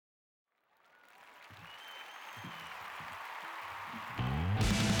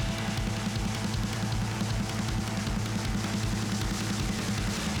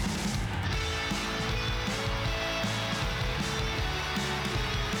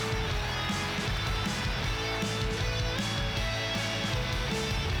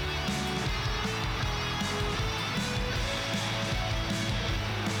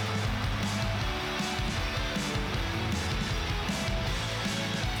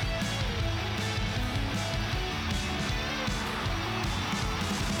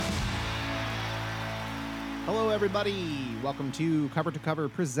Hello, everybody. Welcome to Cover to Cover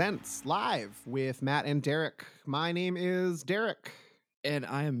Presents live with Matt and Derek. My name is Derek. And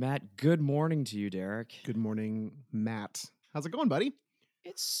I am Matt. Good morning to you, Derek. Good morning, Matt. How's it going, buddy?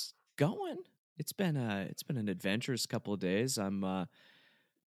 It's going. It's been an adventurous couple of days. I'm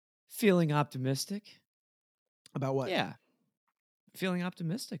feeling optimistic. About what? Yeah, feeling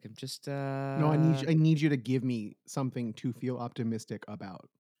optimistic. I'm just No, I need you to give me something to feel optimistic about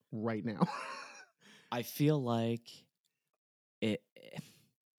right now. I feel like it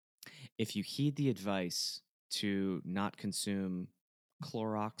if you heed the advice to not consume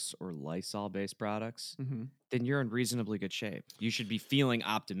Clorox or Lysol based products, Mhm. then you're in reasonably good shape. You should be feeling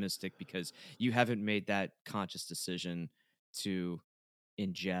optimistic because you haven't made that conscious decision to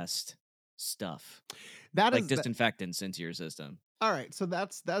ingest stuff That like is that. disinfectants into your system. All right, so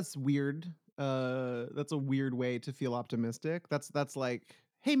that's weird. That's a weird way to feel optimistic. That's like,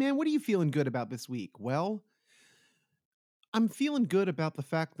 hey man, what are you feeling good about this week? Well, I'm feeling good about the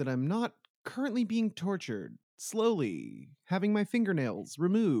fact that I'm not currently being tortured, slowly, having my fingernails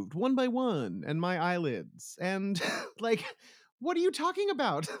removed one by one and my eyelids. And like, what are you talking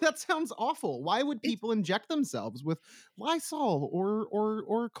about? That sounds awful. Why would It, people inject themselves with Lysol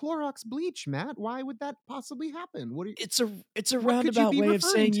or Clorox bleach, Matt? Why would that possibly happen? it's a What could you roundabout be way of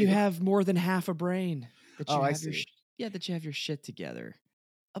referring saying you to? have more than half a brain. That Oh, you I have see. that you have your shit together.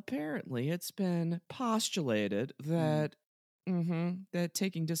 Apparently, it's been postulated Mm. that that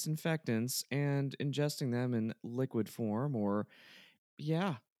taking disinfectants and ingesting them in liquid form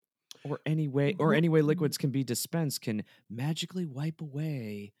yeah, or Well, any way liquids can be dispensed can magically wipe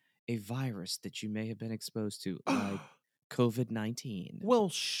away a virus that you may have been exposed to, like COVID-19. well,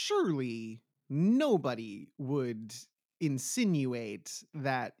 surely nobody would insinuate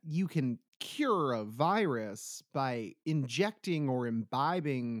that you can cure a virus by injecting or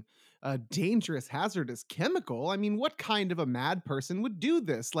imbibing a dangerous hazardous chemical. I mean, what kind of a mad person would do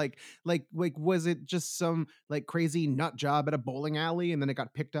this? Like was it just some like crazy nut job at a bowling alley and then it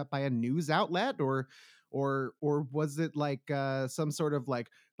got picked up by a news outlet, or was it like some sort of like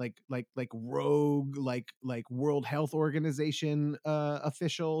rogue like World Health Organization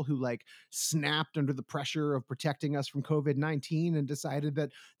official who like snapped under the pressure of protecting us from COVID-19 and decided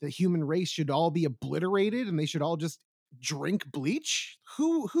that the human race should all be obliterated and they should all just drink bleach?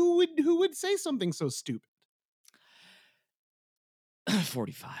 Who would say something so stupid?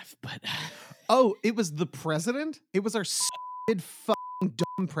 45, but Oh, it was the president? It was our stupid fucking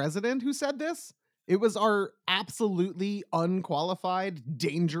dumb president who said this? It was our absolutely unqualified,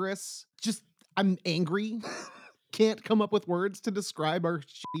 dangerous, just I'm angry. Can't come up with words to describe our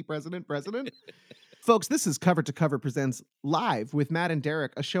shitty president. Folks, this is Cover to Cover Presents Live with Matt and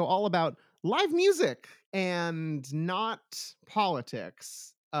Derek, a show all about live music and not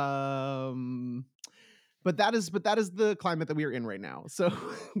politics. But that is the climate that we are in right now. So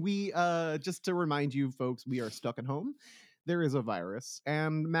we just to remind you folks, we are stuck at home. There is a virus,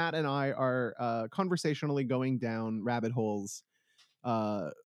 and Matt and I are conversationally going down rabbit holes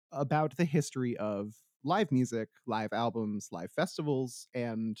uh, about the history of live music, live albums, live festivals,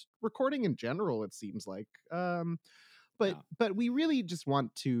 and recording in general. It seems like, but yeah. but we really just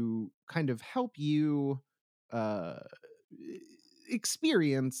want to kind of help you uh,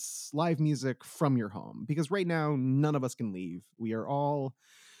 experience live music from your home because right now none of us can leave. We are all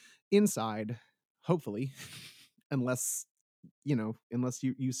inside, hopefully, unless unless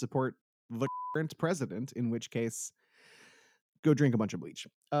you support the current president, in which case go drink a bunch of bleach.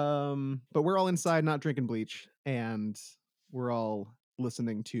 But we're all inside, not drinking bleach, and we're all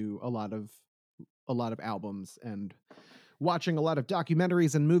listening to a lot of albums and watching a lot of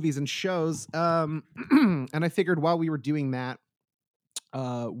documentaries and movies and shows. And I figured while we were doing that,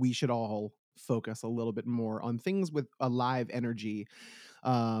 we should all focus a little bit more on things with a live energy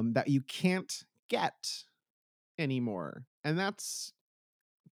that you can't get anymore, and that's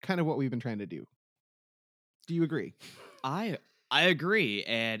kind of what we've been trying to do. Do you agree? I I agree,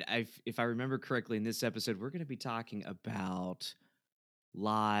 and if I remember correctly, in this episode, we're going to be talking about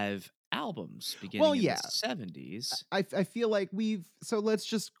live albums Well, beginning in the yeah. 70s. I feel like so let's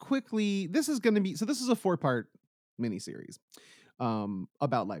just quickly, this is going to be, so this is a 4-part miniseries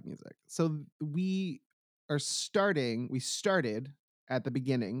about live music. So we started at the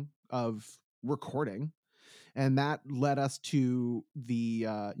beginning of recording, and that led us to the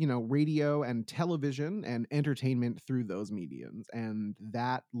radio and television and entertainment through those mediums, and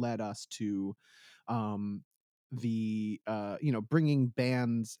that led us to um the bringing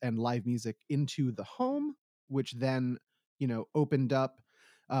bands and live music into the home, which then opened up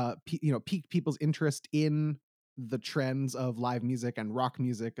piqued people's interest in the trends of live music and rock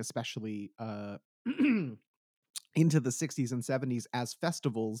music, especially into the 60s and 70s as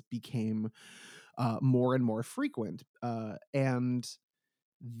festivals became more and more frequent. And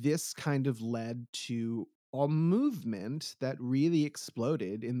this kind of led to a movement that really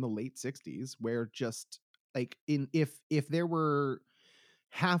exploded in the late 60s, where just like in if there were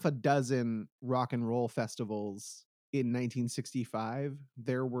half a dozen rock and roll festivals in 1965,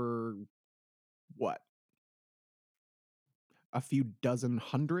 there were what, a few dozen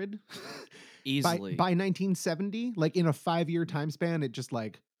hundred Easily. by 1970. Like in a 5-year Mm, time span, it just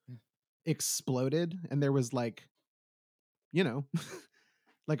like yeah. exploded, and there was like, you know,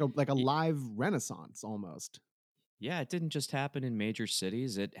 like a Y- live renaissance almost. Yeah, it didn't just happen in major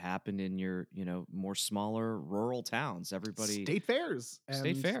cities. It happened in your, more smaller rural towns. Everybody, State fairs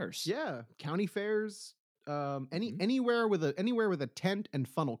state and fairs. yeah, county fairs, Hmm. anywhere with a tent and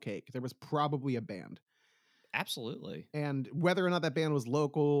funnel cake, there was probably a band. Absolutely. And whether or not that band was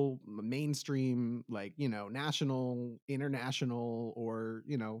local, mainstream, like, national, international, or,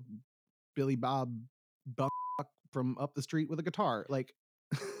 Billy Bob Buck from up the street with a guitar, like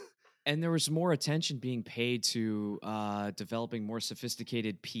And there was more attention being paid to developing more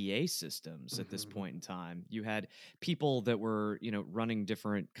sophisticated PA systems at this Mhm. point in time. You had people that were, running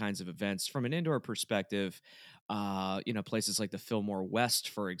different kinds of events from an indoor perspective. Places like the Fillmore West,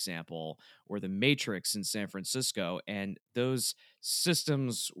 for example, or the Matrix in San Francisco, and those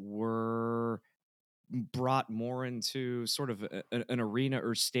systems were brought more into sort of an arena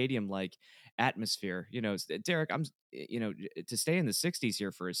or stadium like atmosphere. Derek, to stay in the 60s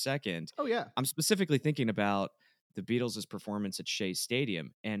here for a second, Oh yeah. I'm specifically thinking about the Beatles' performance at Shea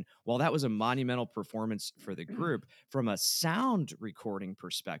Stadium. And while that was a monumental performance for the group, from a sound recording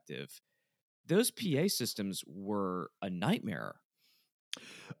perspective, those PA systems were a nightmare.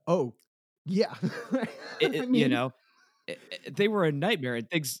 Oh, yeah. It, I it- you mean, know, they were a nightmare, and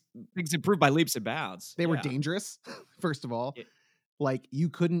things improved by leaps and bounds. they were Yeah. dangerous, first of all. Like, you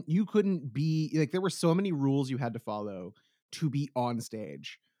couldn't be like, there were so many rules you had to follow to be on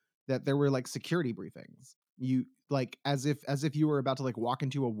stage, that there were, like, security briefings. You like, as if you were about to, like, walk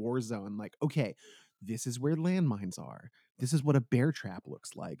into a war zone, like, "Okay, this is where landmines are. This is what a bear trap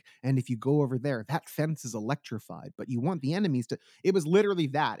looks like, and if you go over there, that fence is electrified, but you want the enemies to." It was literally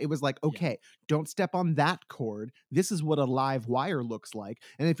that. It was like, Yeah. "Okay, don't step on that cord. This is what a live wire looks like,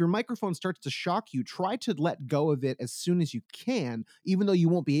 and if your microphone starts to shock you, try to let go of it as soon as you can, even though you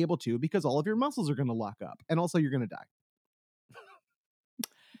won't be able to, because all of your muscles are gonna lock up, and also you're gonna die."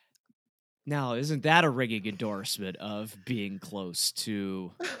 Now, isn't that a ringing endorsement of being close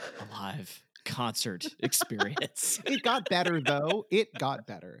to a live concert experience? It got better though. It got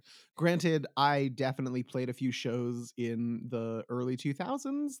better. Granted, I definitely played a few shows in the early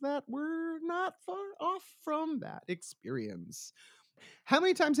 2000s that were not far off from that experience. How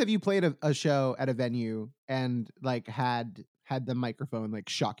many times have you played a show at a venue and like had the microphone like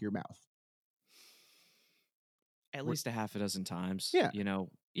shock your mouth? At Were- least a half a dozen times, Yeah,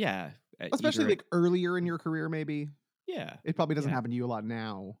 yeah, especially either at like earlier in your career, maybe. yeah, It probably doesn't yeah. happen to you a lot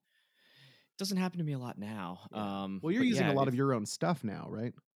now. Doesn't happen to me a lot now, Yeah. Well, you're but using yeah, a lot of if your own stuff now,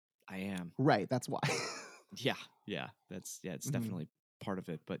 right? I am. Right. That's why. Yeah, yeah, it's Mhm, definitely part of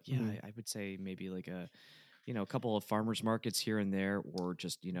it, but yeah, mhm. I would say maybe like a couple of farmers markets here and there, or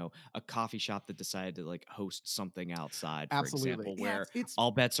just, a coffee shop that decided to like host something outside, for Absolutely. example, Yeah, where it's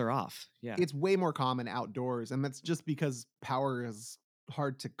all bets are off. Yeah. it's way more common outdoors, and that's just because power is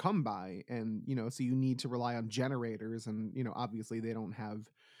hard to come by, and so you need to rely on generators, and obviously they don't have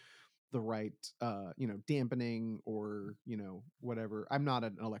the right dampening, or whatever. I'm not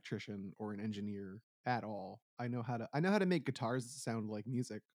an electrician or an engineer at all. I know how to make guitars sound like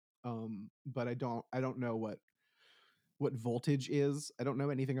music, but I don't know what voltage is. I don't know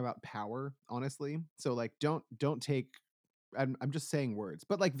anything about power, honestly. So like, don't take. I'm just saying words,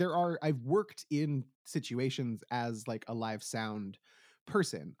 but like, I've worked in situations as like a live sound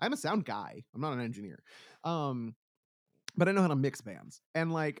person. I'm a sound guy. I'm not an engineer. Um, but I know how to mix bands.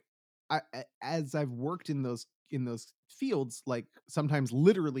 And like, as I've worked in those fields, like sometimes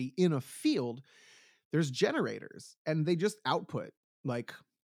literally in a field, there's generators and they just output like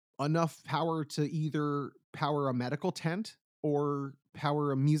enough power to either power a medical tent, or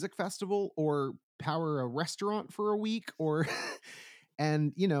power a music festival, or power a restaurant for a week, or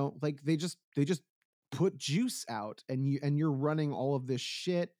and like, they just put juice out, and you're running all of this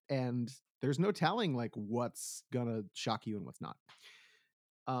shit, and there's no telling like what's gonna shock you and what's not.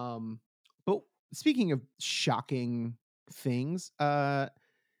 um but speaking of shocking things,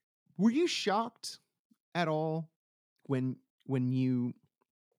 were you shocked at all when you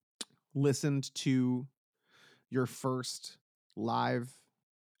listened to your first live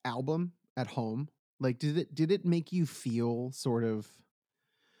album at home? Like, did it make you feel sort of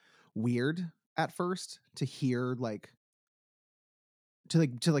weird at first to hear like to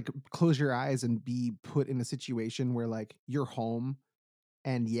close your eyes and be put in a situation where like you're home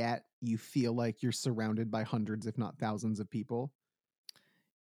and yet you feel like you're surrounded by hundreds if not thousands of people?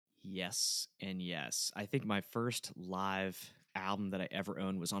 Yes, and yes. I think my first live album that I ever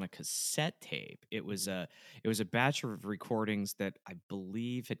owned was on a cassette tape. Mhm. It was a batch of recordings that I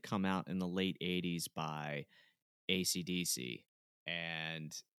believe had come out in the late 80s by AC/DC.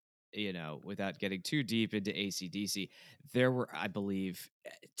 And without getting too deep into AC/DC, there were, I believe,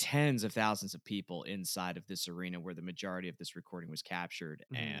 tens of thousands of people inside of this arena where the majority of this recording was captured,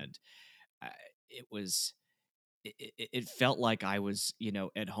 Mhm. and uh, it was it felt like I was,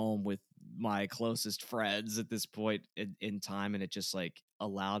 at home with my closest friends at this point in time, and it just like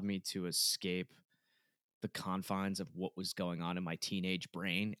allowed me to escape the confines of what was going on in my teenage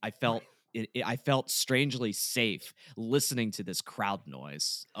brain. I felt strangely safe listening to this crowd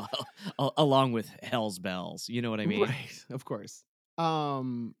noise along with Hell's Bells. You know what I mean? Right, of course.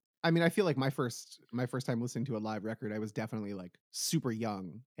 I mean, I feel like my first time listening to a live record, I was definitely like super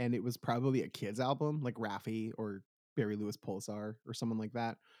young, and it was probably a kid's album, like Raffi or Barry Lewis Pulsar or someone like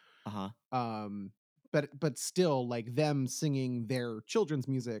that. Uh huh. Um, but still, like them singing their children's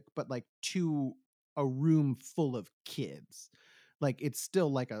music, but like to a room full of kids. Like it's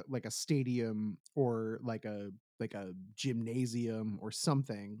still like a stadium or like a gymnasium or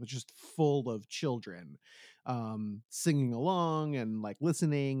something, which just full of children singing along and like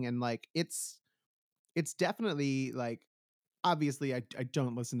listening, and like it's definitely like obviously I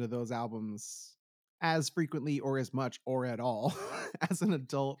don't listen to those albums as frequently or as much or at all as an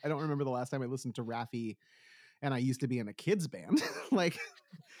adult. I don't remember the last time I listened to Raffi, and I used to be in a kids band. Like,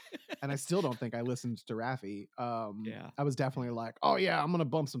 and I still don't think I listened to Raffi. Yeah. I was definitely like, oh yeah, I'm gonna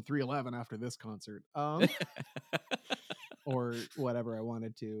bump some 311 after this concert. Or whatever I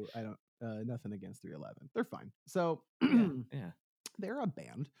wanted to. I don't nothing against 311. They're fine. So Yeah. Yeah. they're a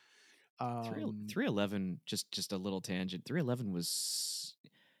band. Um 311, just a little tangent. 311 was,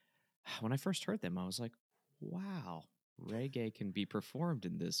 when I first heard them, I was like, wow, reggae can be performed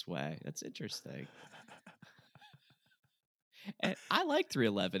in this way. That's interesting. And I like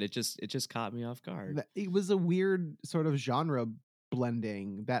 311. It just caught me off guard. it was a weird sort of genre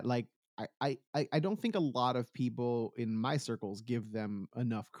blending that like I don't think a lot of people in my circles give them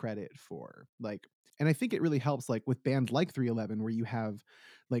enough credit for. Like, and I think it really helps like with bands like 311 where you have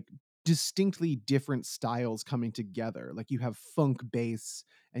like distinctly different styles coming together. Like you have funk bass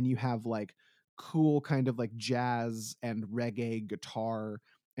and you have like cool kind of like jazz and reggae guitar,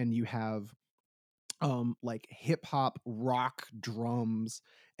 and you have like hip hop rock drums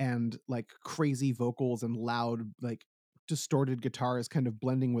and like crazy vocals and loud like distorted guitars kind of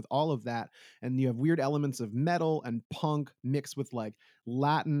blending with all of that, and you have weird elements of metal and punk mixed with like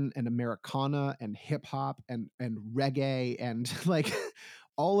Latin and Americana and hip hop and reggae and like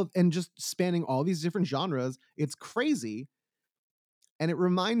all of, and just spanning all these different genres. It's crazy, and it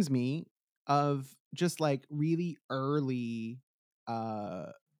reminds me of just like really early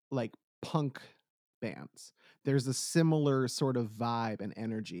uh like punk bands. There's a similar sort of vibe and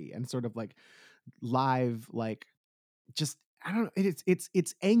energy and sort of like live like just I don't know,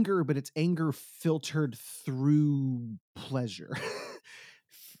 it's anger, but it's anger filtered through pleasure.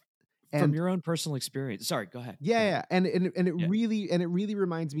 From And your own personal experience. Sorry, go ahead. yeah, Go ahead. yeah, and Yeah. it really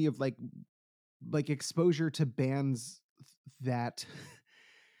reminds me of like exposure to bands that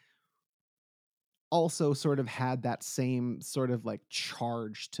also sort of had that same sort of like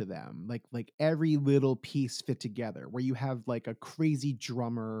charge to them, like every little piece fit together, where you have like a crazy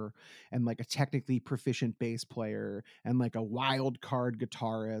drummer and like a technically proficient bass player and like a wild card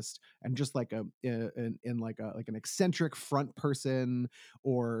guitarist and just like and like an eccentric front person,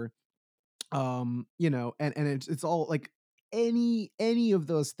 or and it's all like any of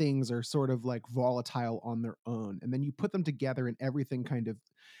those things are sort of like volatile on their own, and then you put them together and everything kind of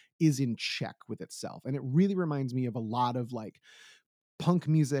is in check with itself. And it really reminds me of a lot of like punk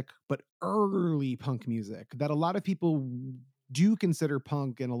music, but early punk music that a lot of people do consider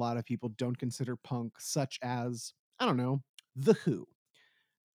punk and a lot of people don't consider punk, such as, I don't know, The Who.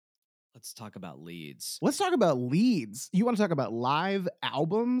 Let's talk about Leeds. Let's talk about Leeds. You want to talk about live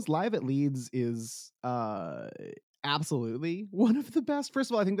albums? Live at Leeds is absolutely one of the best. First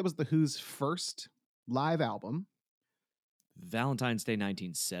of all, I think that was The Who's first live album. Valentine's Day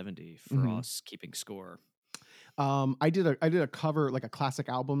 1970 for Mhm. us keeping score. I did a cover, like a classic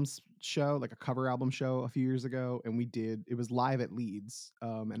albums show, like a cover album show a few years ago, and it was live at Leeds.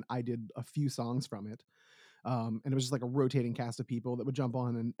 And I did a few songs from it. And it was just like a rotating cast of people that would jump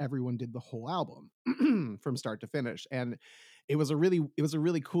on, and everyone did the whole album from start to finish. And it was a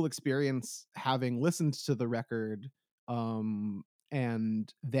really cool experience having listened to the record, and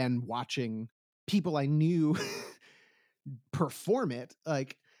then watching people I knew perform it.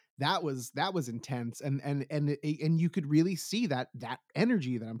 Like that was intense, and you could really see that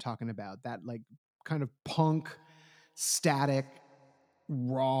energy that I'm talking about, that like kind of punk, static,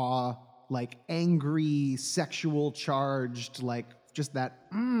 raw, like angry, sexual charged, like just that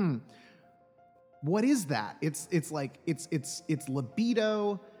what is that? It's like it's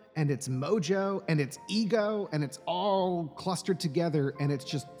libido, and it's mojo, and it's ego, and it's all clustered together, and it's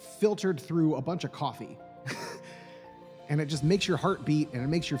just filtered through a bunch of coffee. And it just makes your heart beat, and it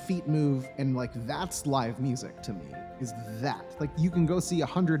makes your feet move, and like that's live music to me. Is that like you can go see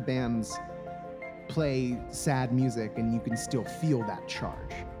 100 bands play sad music and you can still feel that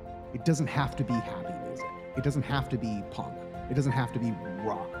charge. It doesn't have to be happy music. It doesn't have to be punk. It doesn't have to be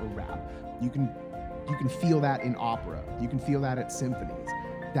rock or rap. You can feel that in opera. You can feel that at symphonies.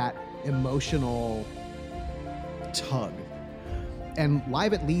 That emotional tug. And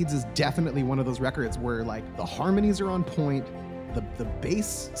Live at Leeds is definitely one of those records where like the harmonies are on point, the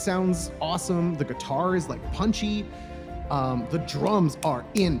bass sounds awesome, the guitar is like punchy, the drums are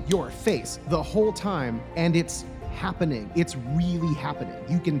in your face the whole time, and it's happening. It's really happening.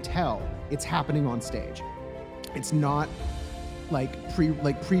 You can tell it's happening on stage. It's not like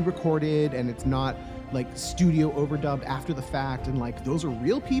pre-recorded, and it's not like studio overdubbed after the fact, and like those are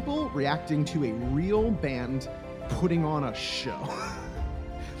real people reacting to a real band putting on a show.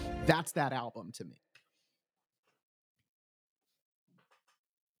 That's that album to me.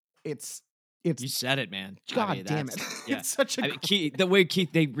 It's You said it, man. God damn it. Yeah. It's such a Keith, the way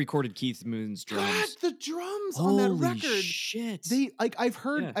they recorded Keith Moon's drums. God, the drums Holy on that record. Shit. They like I've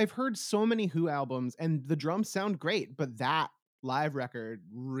heard so many Who albums, and the drums sound great, but that live record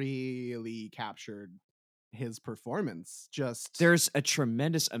really captured his performance. Just there's a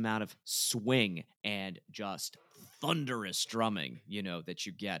tremendous amount of swing and just thunderous drumming, that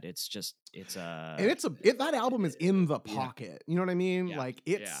you get. It's that album is in the pocket. You know what I mean? Yeah. Like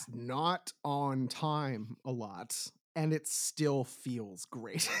it's not on time a lot, and it still feels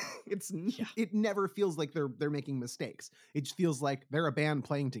great. It never feels like they're making mistakes. It just feels like they're a band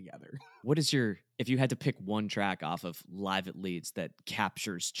playing together. What is if you had to pick one track off of Live at Leeds that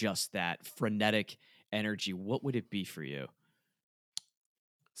captures just that frenetic energy, what would it be for you?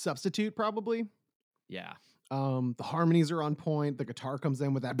 Substitute, probably. Yeah. The harmonies are on point. The guitar comes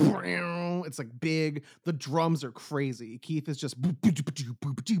in with that. It's like big. The drums are crazy. Keith is just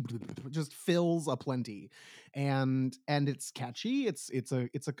fills aplenty, and it's catchy. It's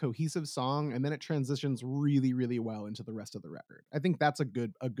a cohesive song, and then it transitions really, really well into the rest of the record. I think that's a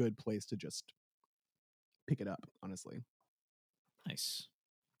good place to just pick it up. Honestly. Nice.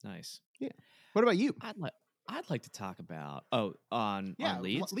 Yeah. What about you? I'd like to talk about on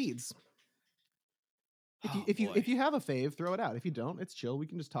Leeds. Leeds. If you have a fave, throw it out. If you don't, it's chill. We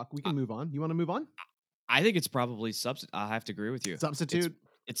can just talk. We can move on. You want to move on? I think it's probably Substitute. I have to agree with you. Substitute.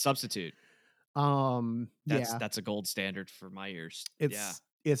 It's Substitute. That's a gold standard for my ears.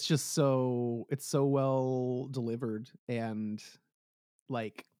 It's just so well delivered, and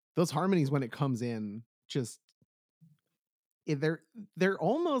like those harmonies when it comes in, just they're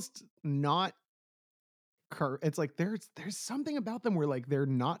almost not. It's like there's something about them where like they're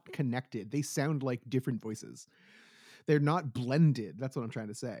not connected. They sound like different voices. They're not blended. That's what I'm trying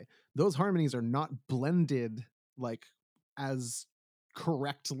to say. Those harmonies are not blended like as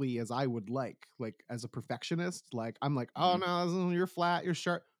correctly as I would like as a perfectionist. Like I'm like, oh no, you're flat, you're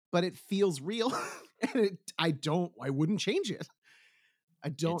sharp, but it feels real. And I wouldn't change it.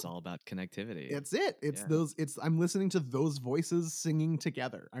 It's all about connectivity. It's it. I'm listening to those voices singing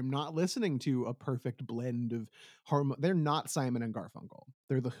together. I'm not listening to a perfect blend of They're not Simon and Garfunkel.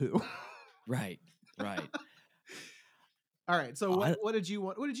 They're the Who. Right. All right. So what did you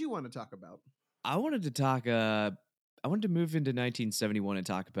want to talk about? I wanted to move into 1971 and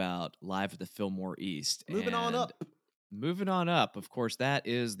talk about Live at the Fillmore East. Moving on up. Of course, that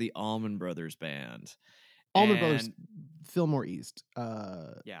is the Allman Brothers Band. Allman Brothers Fillmore East.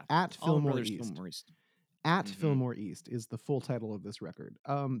 At Fillmore East. Fillmore East. At Fillmore East is the full title of this record.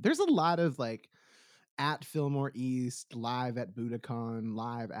 There's a lot of like at Fillmore East, live at Budokan,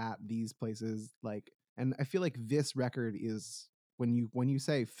 live at these places, like, and I feel like this record is when you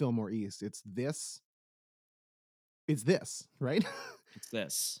say Fillmore East, it's this, right? It's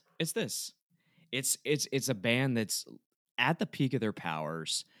this. It's a band that's at the peak of their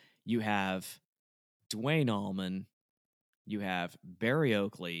powers. You have Duane Allman, you have Barry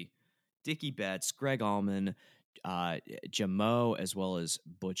Oakley, Dickie Betts, Greg Allman, Jamo, as well as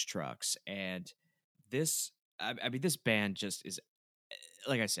Butch Trucks. And this, I mean, this band just is,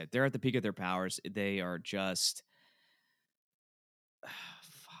 like I said, they're at the peak of their powers. They are just,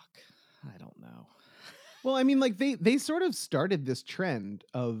 fuck, I don't know. Well, I mean, like they sort of started this trend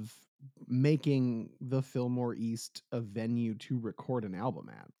of making the Fillmore East a venue to record an album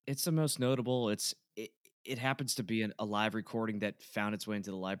at. It's the most notable. It happens to be a live recording that found its way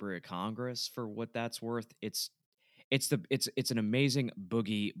into the Library of Congress. For what that's worth, it's an amazing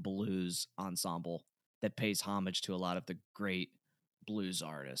boogie blues ensemble that pays homage to a lot of the great blues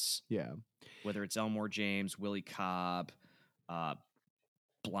artists, Yeah. whether it's Elmore James, Willie Cobb, uh,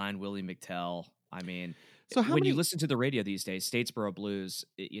 Blind Willie McTell. I mean, So how when you many listen to the radio these days, Statesboro Blues,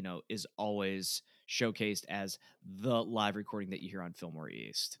 is always showcased as the live recording that you hear on Fillmore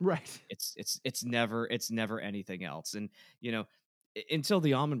East. right. It's never anything else. And you know, until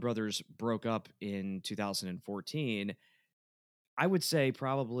the Allman Brothers broke up in 2014, I would say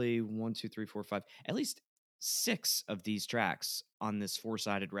probably one, two, three, four, five, at least six of these tracks on this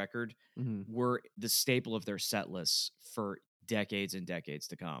four-sided record Mhm. were the staple of their set lists for decades and decades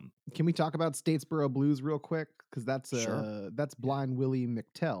to come. Can we talk about Statesboro Blues real quick? Because Sure. that's Yeah, Blind Willie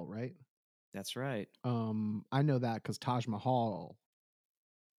McTell, right? that's right. I know that because Taj Mahal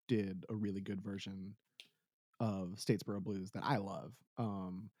did a really good version of Statesboro Blues that I love.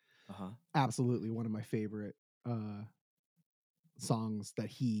 Uh-huh. Absolutely one of my favorite uh songs that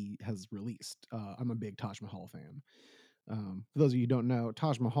he has released. I'm a big Taj Mahal fan. For those of you who don't know,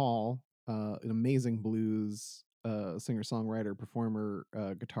 Taj Mahal, an amazing blues singer songwriter, performer,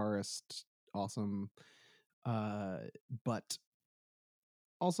 guitarist, awesome, uh, but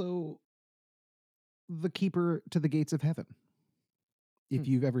also the keeper to the gates of heaven. Hmm. If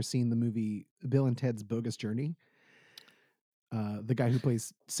you've ever seen the movie Bill and Ted's Bogus Journey, the guy who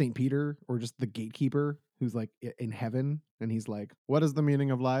plays Saint Peter, or just the gatekeeper who's like in heaven, and he's like, "What is the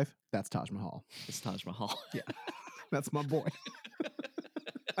meaning of life?" That's Taj Mahal. It's Taj Mahal. Yeah, that's my boy.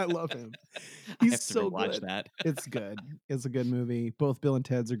 I love him. I He's have to so rewatch good. that. It's good. It's a good movie. Both Bill and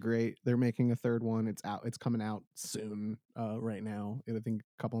Ted's are great. They're making a third one. It's out. It's coming out soon. Right now, I think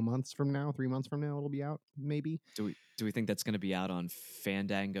a couple of months from now, 3 months from now, it'll be out. Maybe. Do we think that's going to be out on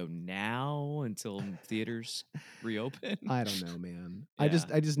Fandango now until theaters reopen? I don't know, man. Yeah,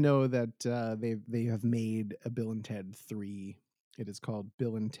 I just know that they have made a Bill and Ted 3. It is called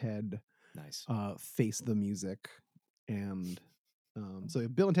Bill and Ted nice. Face the Music, and so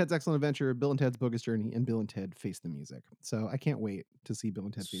Bill and Ted's Excellent Adventure, Bill and Ted's Bogus Journey, and Bill and Ted Face the Music. So I can't wait to see Bill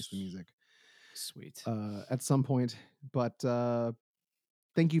and Ted Face the S- Music Sweet. at some point. But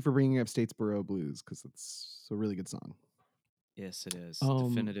thank you for bringing up Statesboro Blues because it's a really good song. Yes, it is.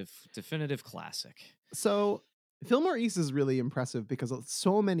 Um, Definitive classic. so Fillmore East is really impressive because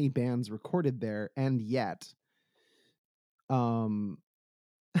so many bands recorded there, and yet, um,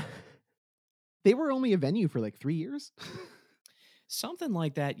 they were only a venue for like 3 years. Something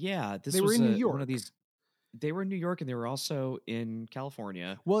like that. Yeah, They this were was in New one of York. these. They were in New York and they were also in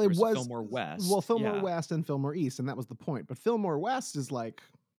California. Well, There it was a was Fillmore well West. Fillmore Yeah, West and Fillmore East, and that was the point. But Fillmore West is like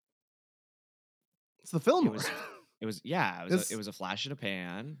it's the Fillmore. yeah, it It's was a flash in a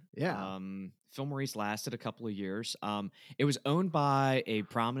pan. yeah. Fillmore East lasted a couple of years. It was owned by a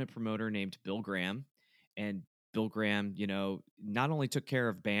prominent promoter named Bill Graham, and Bill Graham, not only took care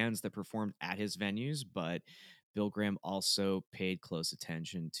of bands that performed at his venues, but Bill Graham also paid close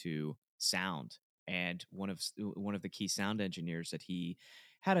attention to sound. And one of the key sound engineers that he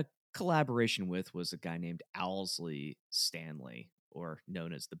had a collaboration with was a guy named Owlsley Stanley, or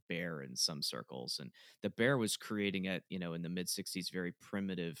known as the Bear in some circles. And the Bear was creating in the mid 60s, very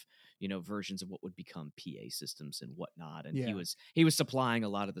primitive, versions of what would become PA systems and whatnot. And he Yeah. was he was supplying a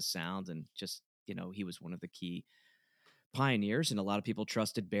lot of the sound, and just, he was one of the key pioneers, and a lot of people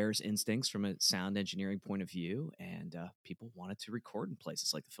trusted Bear's instincts from a sound engineering point of view, and people wanted to record in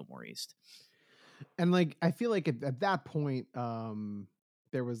places like the Fillmore East. And like I feel like at that point,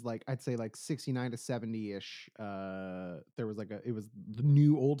 there was like I'd say like 69 to 70 ish. There was like it was the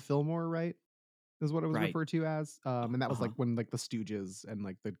new old Fillmore, right? Is what it was Right. referred to as. And that was Uh-huh. like when like the Stooges and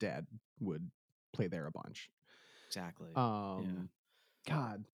like the Dead would play there a bunch. Exactly. Yeah. Um,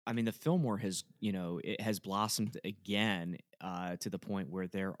 God, I mean, the Fillmore it has blossomed again, to the point where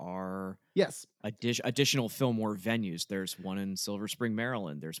there are yes, additional Fillmore venues. There's one in Silver Spring,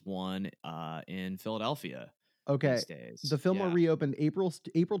 Maryland. There's one in Philadelphia okay. these days. The Fillmore Yeah, reopened April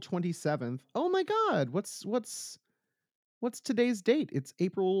 27th. Oh my God, what's today's date? It's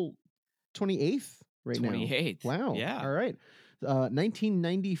April 28th right now. 28th. Wow. Yeah, All right.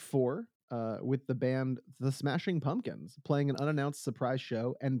 1994. with the band The Smashing Pumpkins playing an unannounced surprise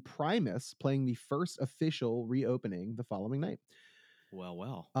show, and Primus playing the first official reopening the following night.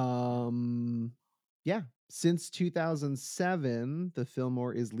 Well. Yeah. Um, yeah. Since 2007, the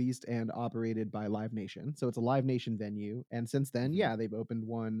Fillmore is leased and operated by Live Nation. So it's a Live Nation venue. And since then, Mhm. yeah, they've opened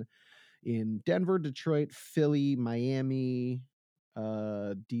one in Denver, Detroit, Philly, Miami,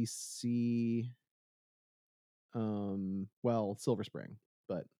 DC, well, Silver Spring,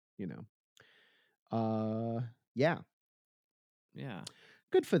 but you know. Yeah, Yeah.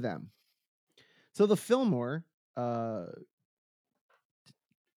 good for them. So the Fillmore, uh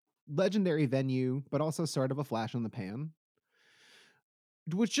legendary venue, but also sort of a flash in the pan,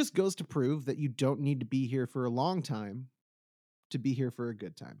 which just goes to prove that you don't need to be here for a long time to be here for a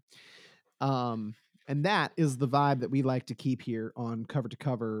good time. Um, and that is the vibe that we like to keep here on Cover to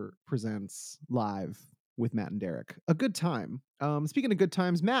Cover Presents Live with Matt and Derek. A good time. Speaking of good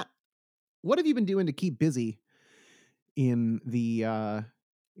times, Matt, what have you been doing to keep busy in the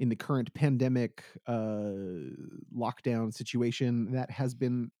current pandemic lockdown situation that has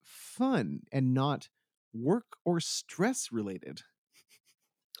been fun and not work or stress related,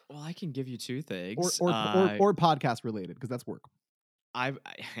 Well, I can give you two or things. or podcast related, because that's work.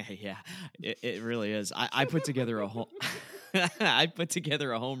 Yeah, it really is. I put together a whole I put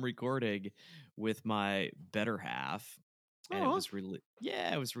together a home recording with my better half, and Oh,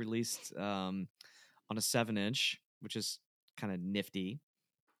 it was released on a 7-inch, which is kind of nifty.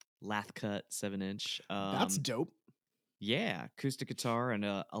 Lath cut 7-inch. that's dope. Yeah, acoustic guitar and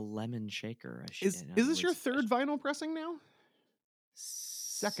a lemon shaker. In Is other this your words, third vinyl pressing now?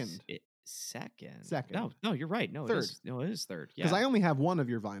 Second. second. Second. No, you're right. No, it Third. is. No, it is third. Because Yeah, I only have one of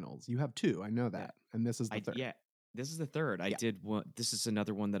your vinyls. You have two. I know yeah. that. And this is the third. Yeah, this is the third. I Yeah. did one. This is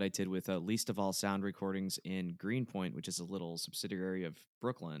another one that I did with Least of All Sound Recordings in Greenpoint, which is a little subsidiary of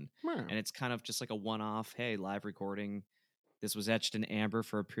Brooklyn, Wow. and it's kind of just like a one-off. Hey, live recording. This was etched in amber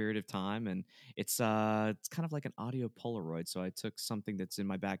for a period of time, and it's kind of like an audio Polaroid. So I took something that's in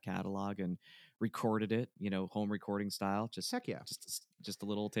my back catalog and recorded it, home recording style, Heck yeah. just a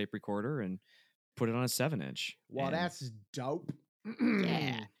little tape recorder, and put it on a 7-inch. Well, And that's dope.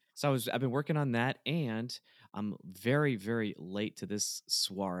 yeah. So I've been working on that, and I'm very, very late to this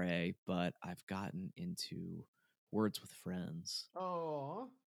soiree, but I've gotten into Words with Friends. Oh,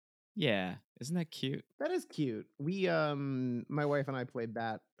 Yeah, isn't that cute? that is cute. We my wife and I played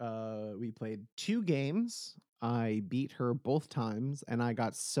that. We played two games. I beat her both times, and I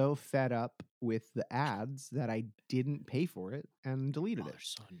got so fed up with the ads that I didn't pay for it and deleted Oh, it.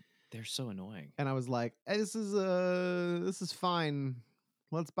 they're so annoying. And I was like, this is fine.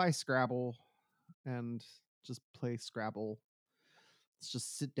 Let's buy Scrabble and just play Scrabble. Let's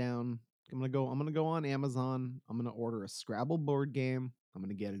just sit down. I'm gonna go on Amazon. I'm gonna order a Scrabble board game. I'm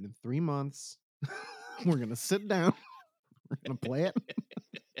gonna get it in 3 months. We're gonna sit down. We're gonna play it.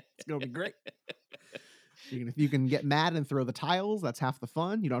 It's gonna be great. You can get mad and throw the tiles. That's half the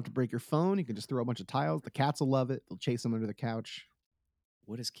fun. You don't have to break your phone. You can just throw a bunch of tiles. The cats will love it. They'll chase them under the couch.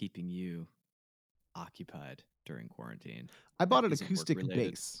 What is keeping you occupied during quarantine I that bought an isn't work acoustic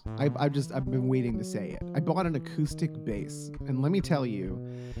related? bass. I've been waiting to say it. I bought an acoustic bass, and let me tell you,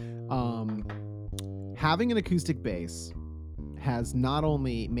 um, having an acoustic bass has not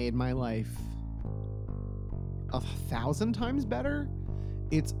only made my life 1,000 times better,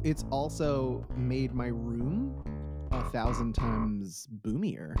 it's also made my room 1,000 times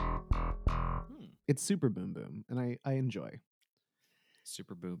boomier. Hmm. It's super boom boom, and I enjoy.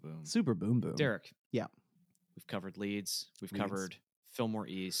 Super boom boom. Super boom boom. Derek, Yeah. we've covered Leeds. We've Leeds. covered Fillmore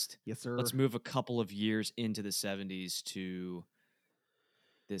East. Yes, sir. Let's move a couple of years into the 70s to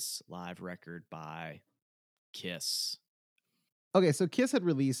this live record by Kiss. Okay, so Kiss had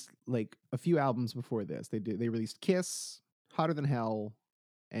released like a few albums before this. They released Kiss, Hotter Than Hell,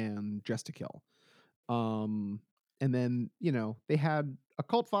 and Dressed to Kill. And then, they had a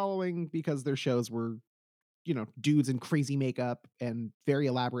cult following because their shows were, dudes in crazy makeup and very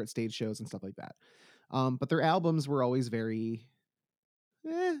elaborate stage shows and stuff like that. But their albums were always very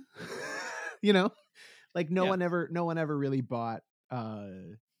eh. you know, like no Yeah. one ever really bought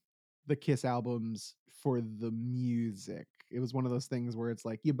the Kiss albums for the music. It was one of those things where it's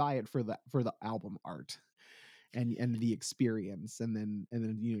like you buy it for the album art and the experience, and then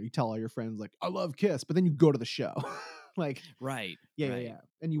you tell all your friends like I love Kiss, but then you go to the show. Like Right. yeah,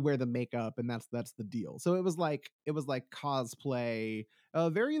 and you wear the makeup, and that's the deal. So it was like cosplay,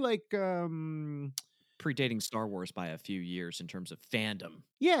 very like predating Star Wars by a few years in terms of fandom.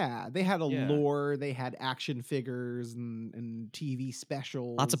 Yeah, they had a Yeah. lore, they had action figures and TV Lots of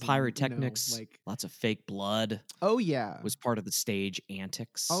specials and, pyrotechnics, like lots of fake blood oh, yeah. was part of the stage Oh,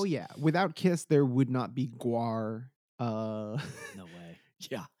 antics. yeah. Without Kiss, there would not be Gwar. Uh, No way.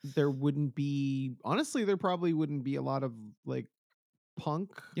 Yeah. there wouldn't be honestly, there probably wouldn't be a lot of, like,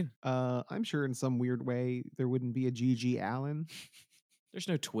 punk. Yeah. I'm sure in some weird way, there wouldn't be a Gigi Allen. There's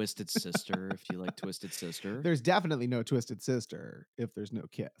no Twisted Sister if you like Twisted Sister. There's definitely no Twisted Sister if there's no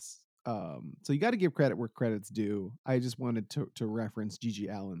Kiss. So you got to give credit where credit's due. I just wanted to reference Gigi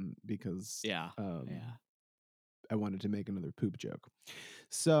Allen because Yeah. Yeah. I wanted to make another poop joke.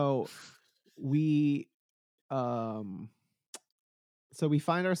 So we um so we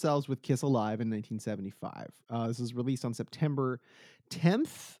find ourselves with Kiss Alive in 1975. This was released on September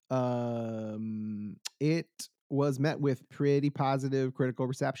 10th. It was met with pretty positive critical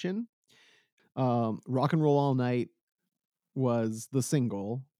reception. Rock and Roll All Night was the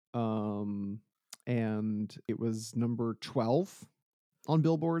single, and it was number 12 on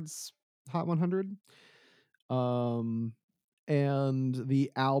Billboard's Hot 100. Um, and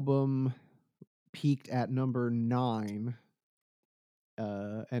the album peaked at number 9,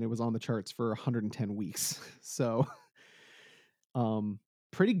 and it was on the charts for 110 weeks. So,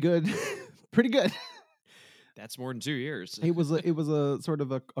 pretty good, pretty good. That's more than 2 years. It was a sort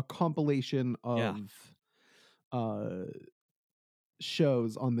of a compilation Yeah. of uh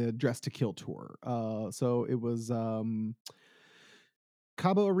shows on the Dress to Kill tour. So it was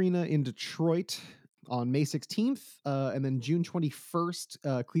Cabo Arena in Detroit on May 16th, and then June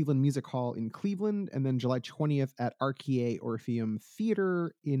 21st, Cleveland Music Hall in Cleveland, and then July 20th at RKA Orpheum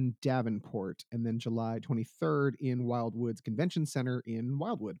Theater in Davenport, and then July 23rd in Wildwoods Convention Center in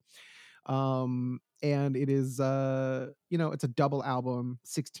Wildwood. And it is it's a double album,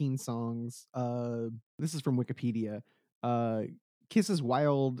 16 songs. This is from Wikipedia. uh Kiss's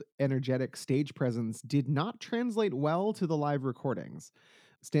wild energetic stage presence did not translate well to the live recordings.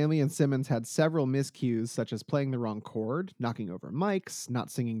 Stanley and Simmons had several miscues, such as playing the wrong chord, knocking over mics, not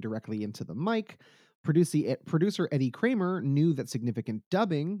singing directly into the mic. Producer Eddie Kramer knew that significant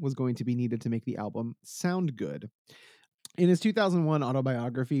dubbing was going to be needed to make the album sound good. In his 2001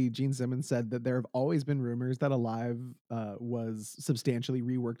 autobiography, Gene Simmons said that there have always been rumors that Alive was substantially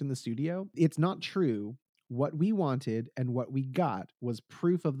reworked in the studio. It's not true. What we wanted and what we got was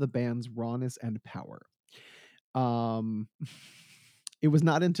proof of the band's rawness and power. Um, it was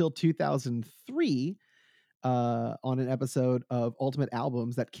not until 2003, on an episode of Ultimate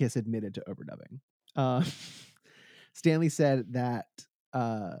Albums, that Kiss admitted to overdubbing. Uh, Stanley said that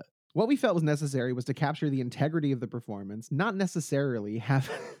uh, what we felt was necessary was to capture the integrity of the performance, not necessarily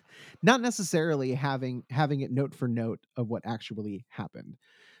not necessarily having it note for note of what actually happened.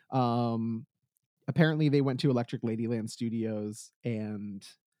 Um, Apparently, they went to Electric Ladyland Studios and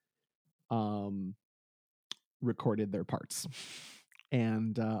um, recorded their parts,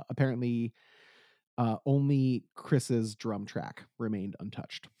 and apparently, only Chris's drum track remained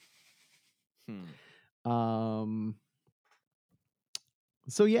untouched. Hmm. Um,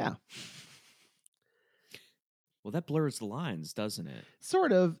 so yeah. Well, that blurs the lines, doesn't it?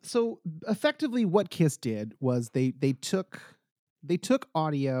 Sort of. So effectively what Kiss did was they took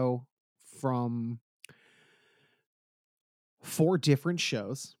audio from 4 different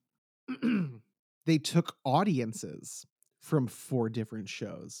shows. They took audiences from 4 different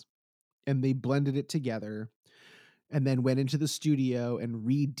shows and they blended it together and then went into the studio and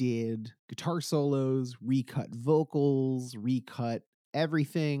redid guitar solos, recut vocals, recut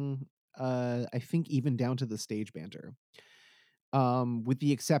everything, I think even down to the stage banter. With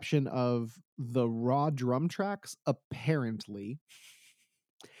the exception of the raw drum tracks, apparently.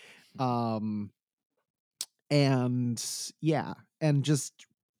 Um, and yeah, and just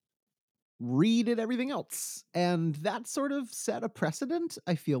redid everything else. And that sort of set a precedent,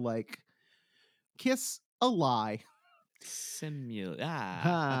 I feel like. Kiss a lie.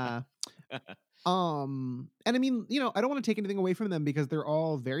 Ha. And I mean, I don't want to take anything away from them because they're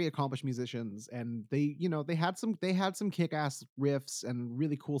all very accomplished musicians and they had some kick-ass riffs and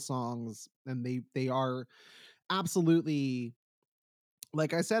really cool songs and they are absolutely,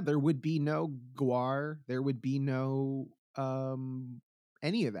 like I said, there would be no Guar, there would be no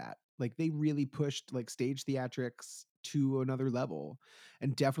any of that. Like they really pushed like stage theatrics to another level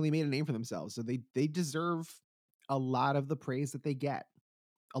and definitely made a name for themselves. So they deserve a lot of the praise that they get.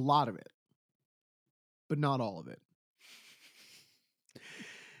 A lot of it, but not all of it.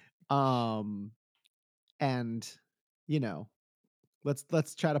 Um and you know,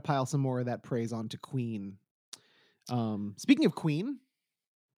 let's try to pile some more of that praise onto Queen. Speaking of Queen,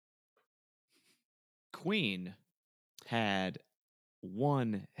 Queen had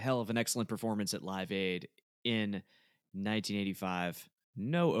one hell of an excellent performance at Live Aid in 1985.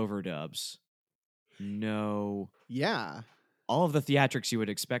 No overdubs, no Yeah. all of the theatrics you would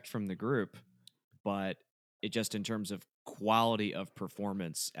expect from the group, but it just in terms of quality of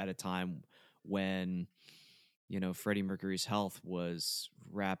performance at a time when Freddie Mercury's health was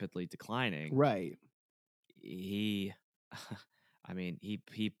rapidly declining. Right. He I mean,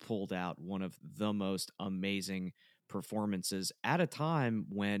 he pulled out one of the most amazing performances at a time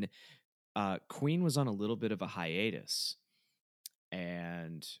when Queen was on a little bit of a hiatus,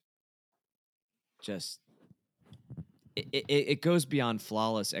 and just it goes beyond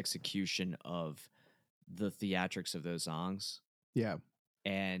flawless execution of the theatrics of those songs, Yeah.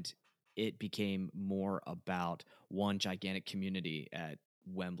 and it became more about one gigantic community at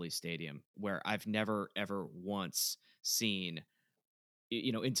Wembley Stadium, where I've never ever once seen,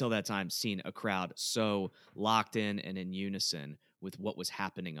 until that time, seen a crowd so locked in and in unison with what was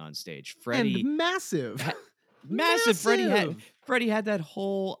happening on stage. And Freddie massive. massive. Massive. Freddie had that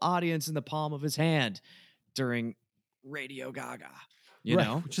whole audience in the palm of his hand during Radio Gaga.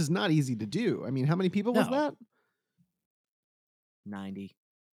 Right, which is not easy to do. I mean, how many people was No. that? 90.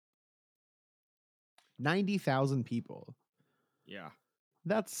 90,000 people. Yeah.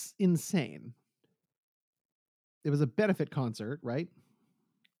 That's insane. It was a benefit concert, right?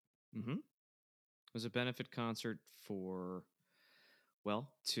 Mm-hmm. It was a benefit concert for,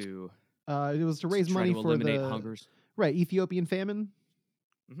 to it was to raise try money to for eliminate the hungers. right Ethiopian famine.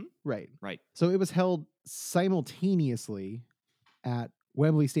 Mm-hmm. Right. Right. So it was held simultaneously at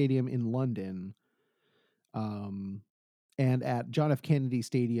Wembley Stadium in London, and at John F. Kennedy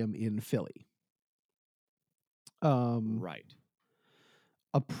Stadium in Philly. Right.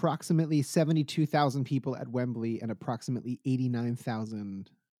 Approximately 72,000 people at Wembley and approximately 89,000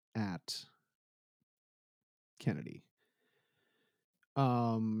 at Kennedy.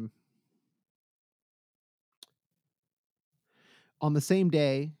 On the same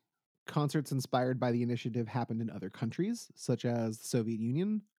day, concerts inspired by the initiative happened in other countries, such as the Soviet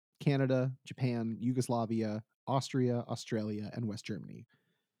Union, Canada, Japan, Yugoslavia, Austria, Australia, and West Germany.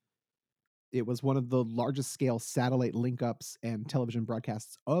 It was one of the largest scale satellite link-ups and television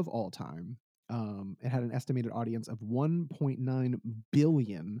broadcasts of all time. It had an estimated audience of 1.9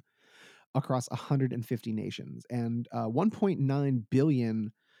 billion across 150 nations, and 1.9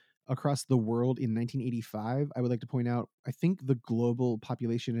 billion across the world in 1985. I would like to point out, I think the global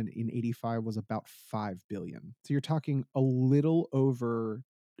population in 85 was about 5 billion. So you're talking a little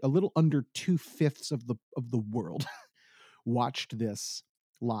under 2/5 of the world watched this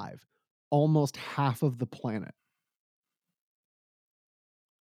live. Almost half of the planet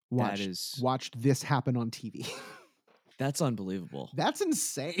watched this happen on TV. That's unbelievable. That's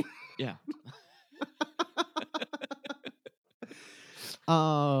insane. Yeah.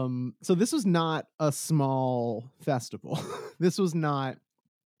 So this was not a small festival. This was not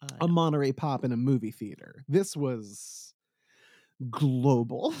a Monterey Pop in a movie theater. This was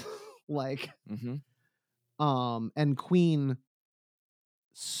global. Mm-hmm. And Queen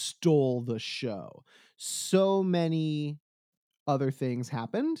stole the show. So many other things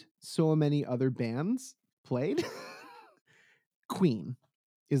happened. So many other bands played. Queen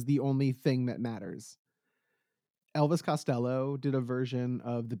is the only thing that matters. Elvis Costello did a version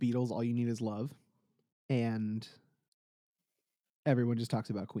of the Beatles' All You Need Is Love, and everyone just talks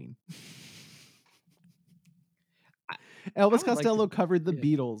about Queen. Elvis Costello covered the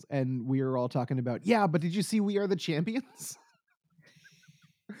Beatles, and we were all talking about, yeah, but did you see We Are the Champions?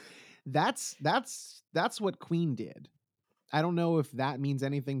 That's what Queen did. I don't know if that means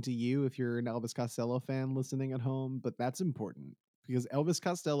anything to you if you're an Elvis Costello fan listening at home, but that's important because Elvis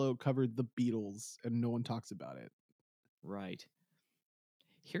Costello covered the Beatles and no one talks about it. Right.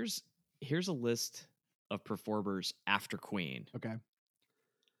 Here's a list of performers after Queen. Okay.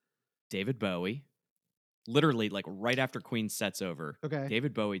 David Bowie. Literally, like right after Queen sets over. Okay.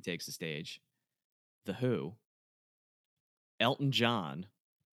 David Bowie takes the stage. The Who. Elton John.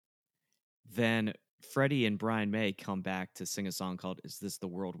 Then Freddie and Brian May come back to sing a song called Is This the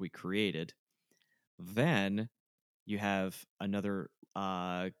World We Created? Then you have another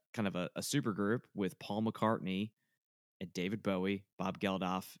kind of a super group with Paul McCartney and David Bowie, Bob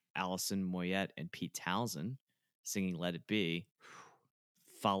Geldof, Alison Moyet, and Pete Townsend singing Let It Be,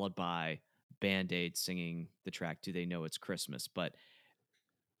 followed by Band-Aid singing the track Do They Know It's Christmas? But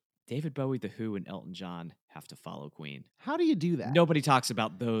David Bowie, The Who, and Elton John have to follow Queen. How do you do that? Nobody talks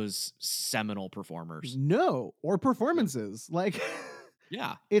about those seminal performers. No, or performances. Like,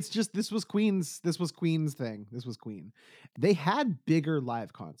 yeah, it's just this was Queen's thing. This was Queen. They had bigger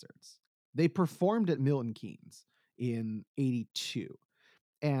live concerts. They performed at Milton Keynes in 82.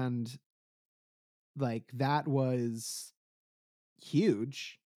 And like that was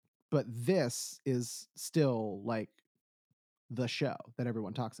huge, but this is still like the show that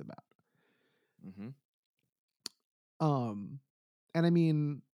everyone talks about. Mm-hmm. Um and I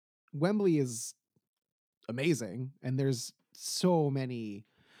mean Wembley is amazing and there's so many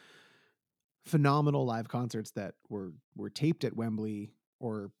phenomenal live concerts that were taped at Wembley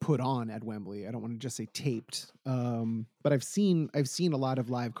or put on at Wembley. I don't want to just say taped. But I've seen a lot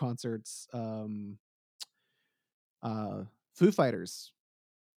of live concerts. Foo Fighters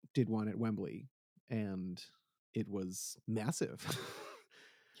did one at Wembley and it was massive.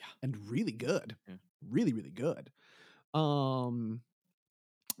 Yeah. And really good. Yeah. Really, really good.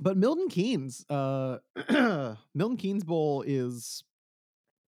 But Milton Keynes, Milton Keynes Bowl is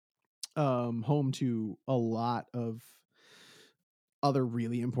home to a lot of other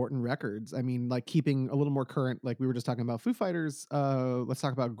really important records. I mean, like keeping a little more current, like we were just talking about Foo Fighters. Let's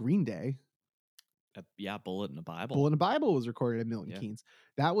talk about Green Day. Yeah, Bullet in the Bible. Bullet in the Bible was recorded at Milton Yeah. Keynes.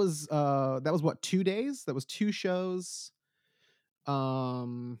 That was what, 2 days? That was 2 shows.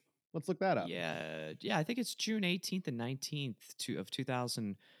 Let's look that up. Yeah, yeah. I think it's June 18th and 19th of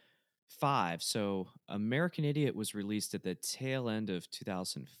 2005. So American Idiot was released at the tail end of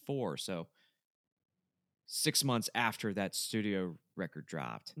 2004. So 6 months after that studio record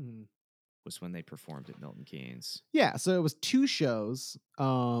dropped Mhm. was when they performed at Milton Keynes. Yeah, so it was 2 shows.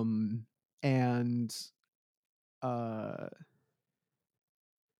 And uh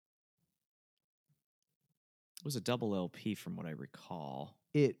It was a double LP from what I recall.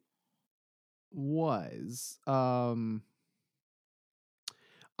 it was I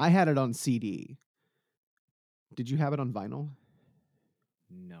had it on CD. Did you have it on vinyl?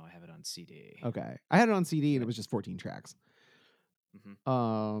 No, I have it on CD. Okay. I had it on CD and Yeah. it was just 14 tracks.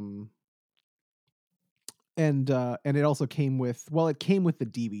 Mm-hmm. And it also came with, well, it came with the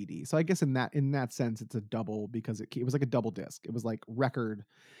DVD. So I guess in that sense it's a double because it was like a double disc. It was like record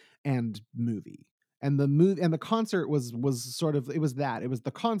and movie. And the concert was sort of, it was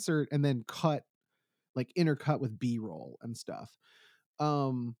the concert and then like intercut with B-roll and stuff.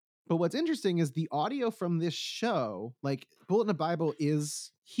 But what's interesting is the audio from this show, like Bullet in the Bible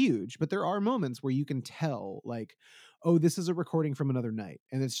is huge, but there are moments where you can tell, like, oh, this is a recording from another night,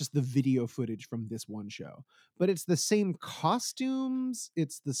 and it's just the video footage from this one show. But it's the same costumes,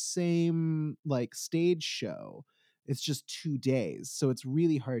 it's the same like stage show. It's just 2 days, so it's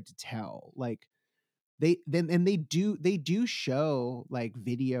really hard to tell. Like they do show like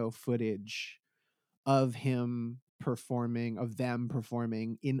video footage of them performing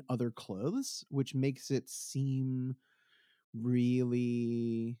in other clothes, which makes it seem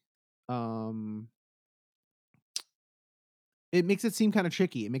really um it makes it seem kind of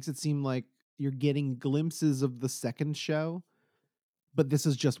tricky. It makes it seem like you're getting glimpses of the second show, but this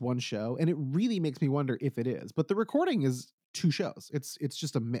is just one show, and it really makes me wonder if it is. But the recording is 2 shows. It's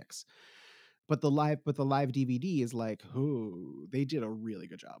just a mix. But the live DVD is like, oh, they did a really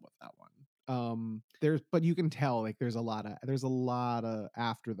good job with that one. But you can tell like there's a lot of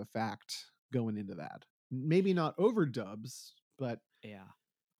after the fact going into that. Maybe not overdubs, but Yeah.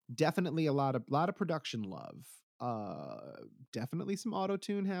 definitely a lot of production love. Definitely some auto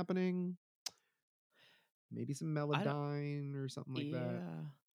tune happening. Maybe some I don't. Melodyne or something like that. Yeah.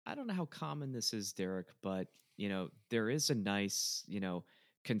 I don't know how common this is, Derek, but there is a nice,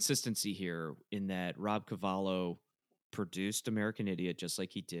 consistency here in that Rob Cavallo produced American Idiot just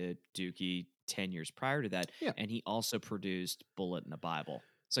like he did Dookie 10 years prior to that. Yeah. And he also produced Bullet in the Bible.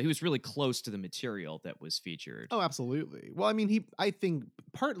 So he was really close to the material that was featured. Oh, absolutely. Well, I mean, I think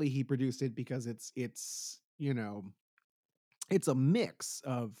partly he produced it because it's a mix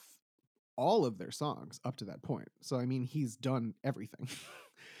of all of their songs up to that point. So I mean, he's done everything.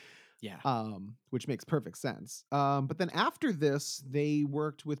 Yeah. Which makes perfect sense. But then after this, they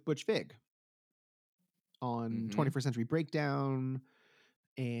worked with Butch Vig on Mhm. 21st Century Breakdown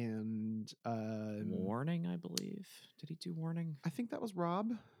and Warning, I believe. Did he do Warning? I think that was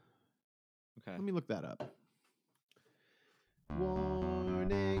Rob. Okay. Let me look that up.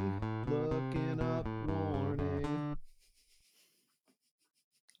 Warning, looking up warning.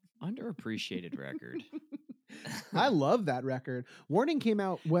 Underappreciated record. I love that record. Warning came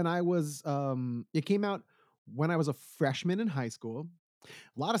out when I was a freshman in high school.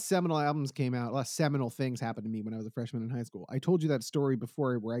 A lot of seminal albums came out. A lot of seminal things happened to me when I was a freshman in high school. I told you that story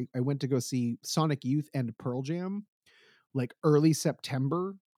before where I went to go see Sonic Youth and Pearl Jam like early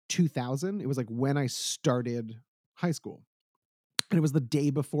September 2000. It was like when I started high school. And it was the day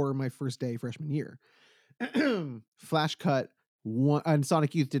before my first day freshman year. Flash cut one, and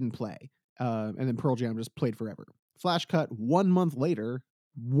Sonic Youth didn't play. and then Pearl Jam just played forever. Flash cut 1 month later,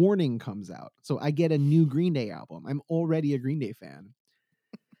 Warning comes out. So I get a new Green Day album. I'm already a Green Day fan.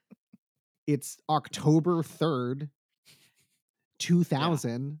 It's October 3rd,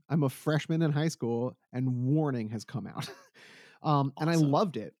 2000. I'm a freshman in high school, and Warning has come out. And I Awesome.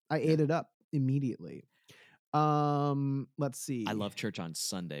 loved it. I ate it up immediately. Let's see. I love Church on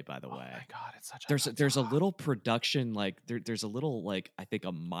Sunday, by the Oh way. my god, it's such a There's a little production, like there's a little, like, I think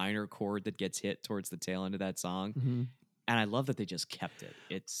a minor chord that gets hit towards the tail end of that song. Mhm. And I love that they just kept it.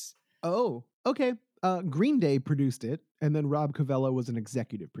 It's Oh, okay. Green Day produced it, and then Rob Cavallo was an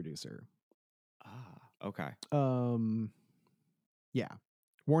executive producer. okay. Yeah.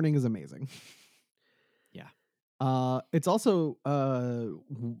 Warning is amazing. Yeah. It's also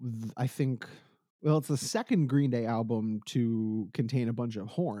I think, well, it's the second Green Day album to contain a bunch of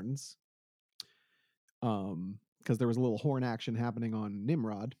horns. Because there was a little horn action happening on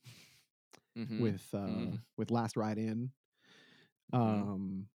Nimrod Mm-hmm. with Last Ride In.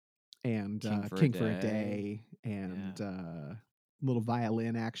 Mm-hmm. And King for King a for a Day. Day, and Yeah. little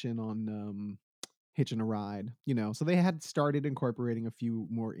violin action on Hitching a Ride, so they had started incorporating a few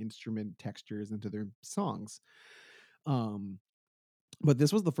more instrument textures into their songs. Um, but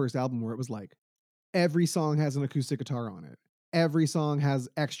this was the first album where it was like every song has an acoustic guitar on it. Every song has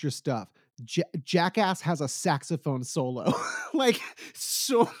extra stuff. Jackass has a saxophone solo. Like,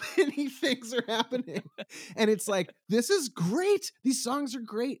 so many things are happening. And it's like, this is great. These songs are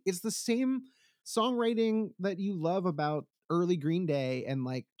great. It's the same songwriting that you love about early Green Day and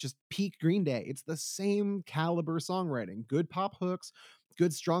like just peak Green Day. It's the same caliber songwriting. Good pop hooks,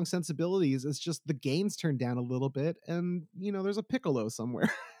 good strong sensibilities. It's just the gains turned down a little bit, and there's a piccolo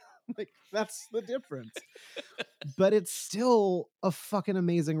somewhere. Like, that's the difference. But it's still a fucking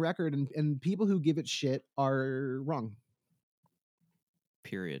amazing record, and people who give it shit are wrong.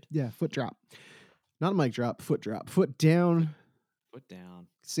 Period. Yeah, foot drop. Not a mic drop, foot drop. Foot down. Foot down.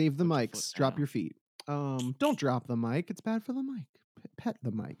 Save the Put your foot mics. Drop down. your feet. Don't drop the mic. It's bad for the mic. Pet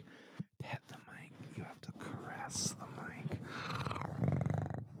the mic. Pet the mic. You have to caress the mic.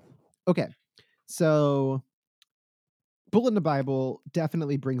 Okay. So Bullet in the Bible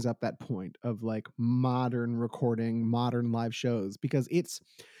definitely brings up that point of like modern recording, modern live shows, because it's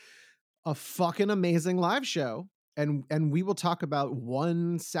a fucking amazing live show. And we will talk about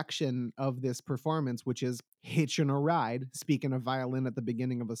one section of this performance, which is Hitching a Ride, speaking of violin at the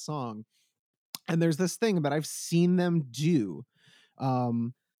beginning of a song. And there's this thing that I've seen them do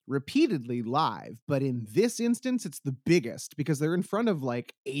repeatedly live, but in this instance, it's the biggest because they're in front of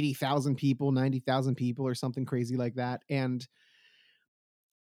like 80,000 people, 90,000 people, or something crazy like that. And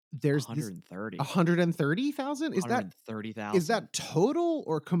there's this 130. 130,000. Is 130,000. that total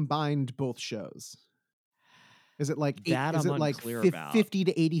or combined both shows? Is it like That I'm unclear about. 50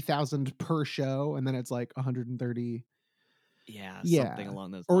 to 80,000 per show, and then it's like 130? Yeah, something Yeah.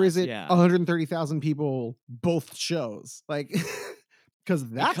 along those Or is lines. it Yeah. 130,000 people both shows? Like, because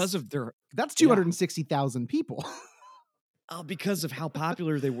Because of their that's 260,000 people. because of how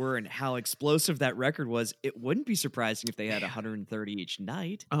popular they were and how explosive that record was, it wouldn't be surprising if they had 130 each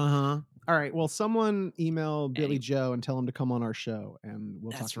night. All right. Well, someone email Billy Anyway. Joe and tell him to come on our show, and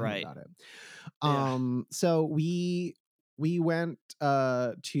we'll talk That's to him right. about it. Yeah. So we went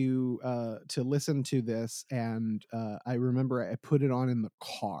to listen to this, and I remember I put it on in the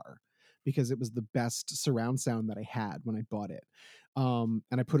car because it was the best surround sound that I had when I bought it. And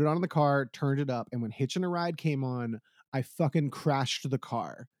I put it on in the car, turned it up, and when Hitching a Ride came on, I fucking crashed the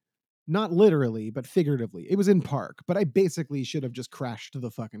car. Not literally, but figuratively. It was in park, but I basically should have just crashed the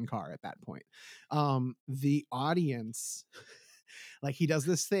fucking car at that point. The audience, like, he does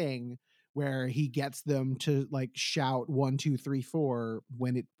this thing where he gets them to like shout 1, 2, 3, 4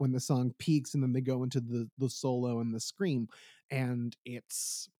 when the song peaks, and then they go into the solo and the scream, and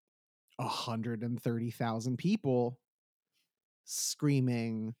it's 130,000 people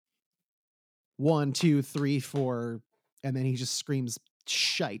screaming 1, 2, 3, 4, and then he just screams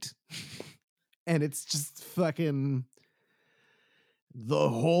shite. And it's just fucking, the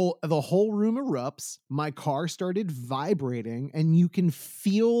whole room erupts. My car started vibrating, and you can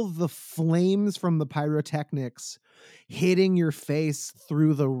feel the flames from the pyrotechnics hitting your face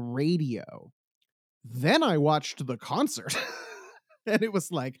through the radio. Then I watched the concert and it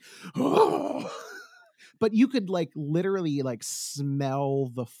was like, oh. But you could like literally like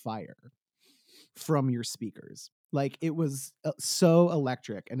smell the fire from your speakers. Like, it was so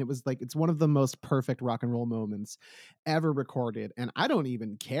electric, and it was like, it's one of the most perfect rock and roll moments ever recorded. And I don't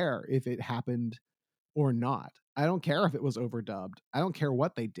even care if it happened or not. I don't care if it was overdubbed. I don't care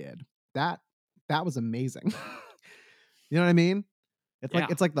what they did. That was amazing. You know what I mean? Yeah,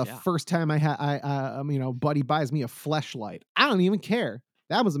 it's like the yeah. first time buddy buys me a fleshlight. I don't even care.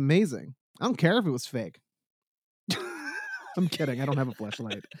 That was amazing. I don't care if it was fake. I'm kidding. I don't have a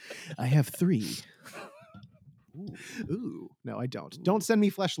fleshlight. I have 3. Ooh, Ooh, no, I don't. Don't ooh. send me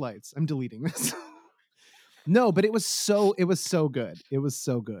fleshlights. I'm deleting this. No, but it was so good. It was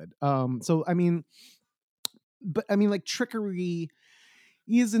so good. So I mean, but I mean, like trickery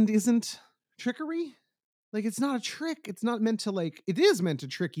isn't trickery. Like it's not a trick. It's not meant to like. It is meant to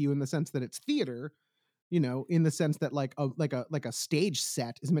trick you in the sense that it's theater. In the sense that like a stage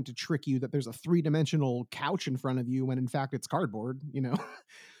set is meant to trick you that there's a 3-dimensional couch in front of you when in fact it's cardboard.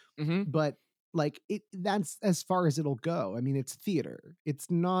 Mhm. But like that's as far as it'll go. I mean, it's theater.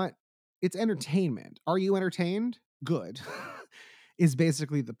 It's not it's entertainment. Are you entertained? Good. Is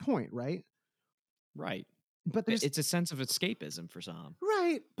basically the point, right? Right. But I there's it's a sense of escapism for some.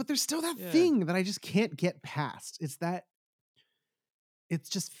 right, but there's still that Yeah. thing that I just can't get past. It's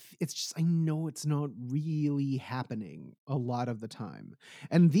just I know it's not really happening a lot of the time.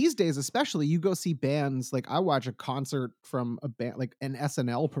 And these days especially, you go see bands, like I watch a concert from a band, like an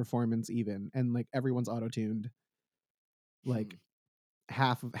SNL performance even, and like everyone's auto-tuned. Hmm. Like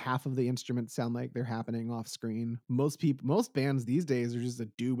half of the instruments sound like they're happening off screen. Most bands these days are just a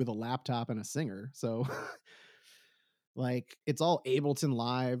dude with a laptop and a singer. So like it's all Ableton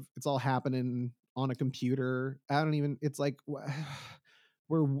Live. It's all happening on a computer. I don't even. It's like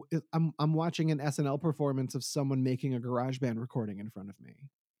I'm watching an SNL performance of someone making a GarageBand recording in front of me.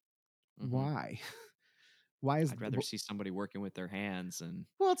 Mhm. Why? Why is I'd rather see somebody working with their hands and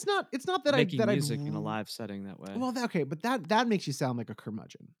well? It's not that I making that I'd music in a live setting that way. well okay, but that makes you sound like a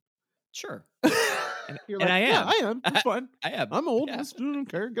curmudgeon. Sure. You're And like, I yeah, am. I am. That's fine. I am. I'm old. Yeah. I don't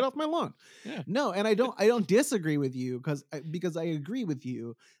care. Get off my lawn. Yeah. No, and I don't disagree with you because I agree with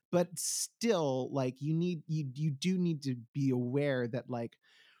you, but still, like you do need to be aware that like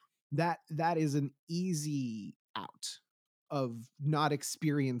that is an easy out of not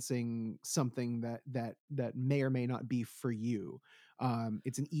experiencing something that may or may not be for you.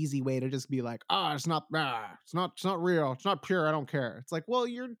 It's an easy way to just be like, it's not real, it's not pure, I don't care. It's like, well,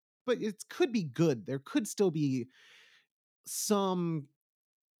 but it could be good. There could still be some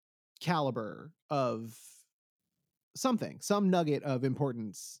caliber of something, some nugget of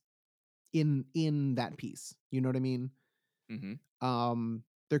importance in that piece. You know what I mean? Mhm.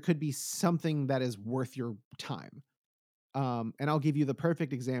 There could be something that is worth your time. And I'll give you the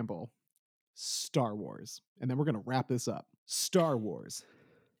perfect example. Star Wars. And then we're going to wrap this up. Star Wars.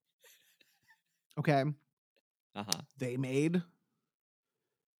 Okay. Uh-huh. They made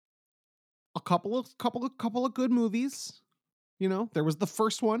a couple of good movies. There was the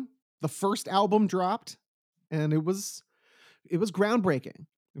first one. The first album dropped and it was groundbreaking.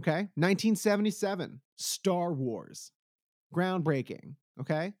 Okay? 1977, Star Wars. Groundbreaking.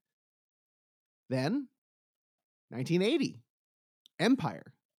 Okay? Then 1980,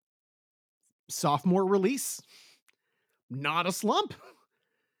 Empire. Sophomore release. Not a slump.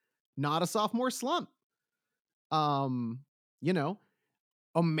 Not a sophomore slump. Um, you know,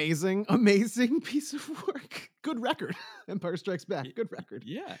 amazing piece of work. Good record. Empire Strikes Back. Good record.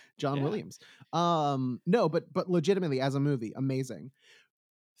 Yeah. John Yeah. Williams. No, but legitimately as a movie, amazing.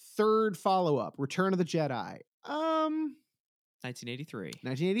 Third follow-up, Return of the Jedi. 1983.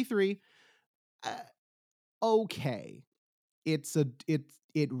 1983. Uh, okay.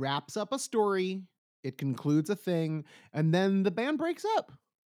 It wraps up a story, it concludes a thing, and then the band breaks up.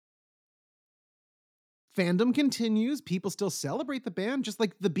 Fandom continues, people still celebrate the band just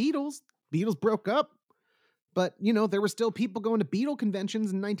like the Beatles. Beatles broke up, but there were still people going to Beatle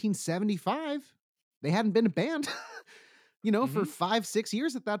conventions in 1975. They hadn't been a band, for Mhm. 5-6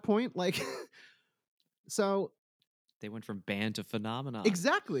 years at that point. Like, so They went from band to phenomenon.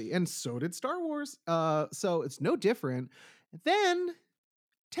 exactly, and so did Star Wars. So it's no different. Then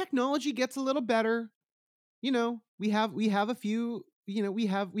technology gets a little better. We have a few. We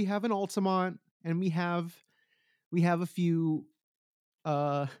have an Altamont, and we have a few.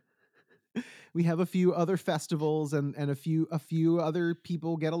 Uh, we have a few other festivals, and a few other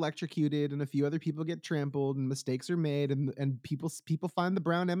people get electrocuted, and a few other people get trampled, and mistakes are made, and people find the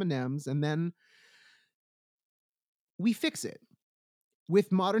brown M&Ms, and then we fix it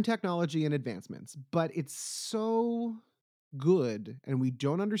with modern technology and advancements. But it's so good, and we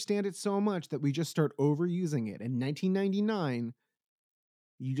don't understand it so much that we just start overusing it. In 1999,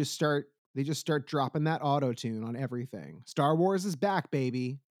 they just start dropping that auto tune on everything. Star Wars is back,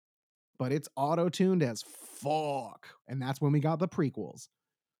 baby, but it's auto tuned as fuck. And that's when we got the prequels.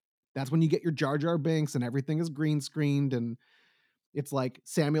 That's when you get your Jar Jar Binks and everything is green screened, and It's like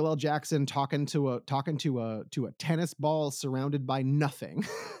Samuel L. Jackson talking to a tennis ball surrounded by nothing.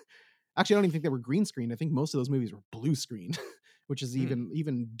 Actually, I don't even think they were green screen. I think most of those movies were blue screen, which is Hmm.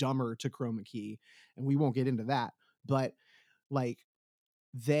 even dumber to chroma key, and we won't get into that. But like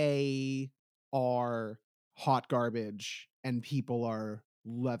they are hot garbage and people are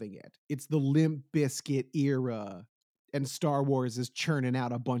loving it. It's the Limp Biscuit era, and Star Wars is churning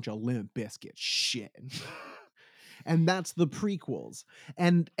out a bunch of Limp Biscuit shit. And that's the prequels.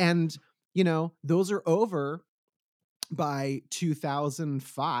 And those are over by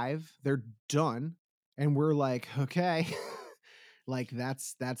 2005. They're done, and we're like, okay, like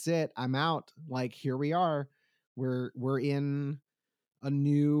that's it. I'm out. Like here we are. We're in a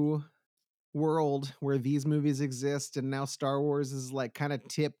new world where these movies exist, and now Star Wars is like kind of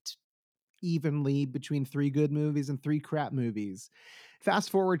tipped evenly between 3 good movies and 3 crap movies. Fast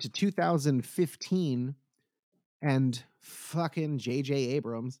forward to 2015, and fucking JJ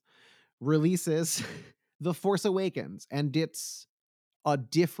Abrams releases The Force Awakens, and it's a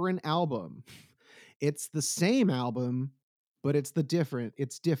different album. It's the same album, but it's different.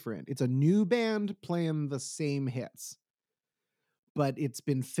 It's a new band playing the same hits, but it's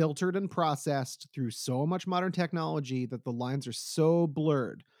been filtered and processed through so much modern technology that the lines are so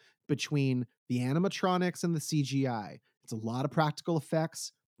blurred between the animatronics and the CGI. It's a lot of practical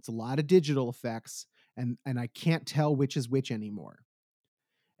effects, it's a lot of digital effects, and I can't tell which is which anymore.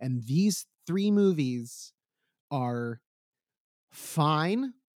 And these 3 movies are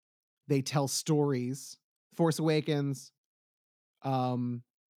fine. They tell stories. Force Awakens, um,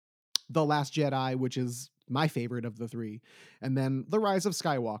 The Last Jedi, which is my favorite of the 3, and then The Rise of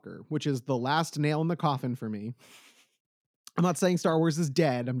Skywalker, which is the last nail in the coffin for me. I'm not saying Star Wars is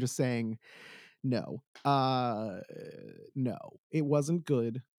dead. I'm just saying no. No. It wasn't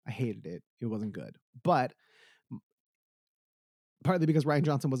good. I hated it. It wasn't good. But partly because Ryan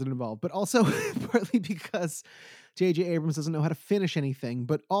Johnson wasn't involved, but also partly because J.J. Abrams doesn't know how to finish anything,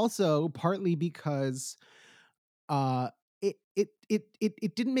 but also partly because uh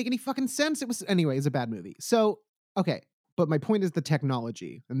it didn't make any fucking sense. It was anyway, it's a bad movie. So, okay, but my point is the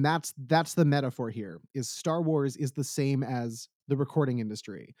technology, and that's the metaphor here. Is Star Wars is the same as the recording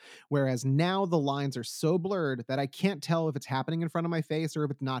industry, whereas now the lines are so blurred that I can't tell if it's happening in front of my face or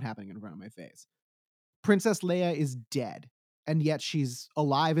if it's not happening in front of my face. Princess Leia is dead, and yet she's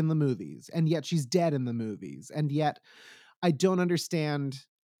alive in the movies, and yet she's dead in the movies, and yet I don't understand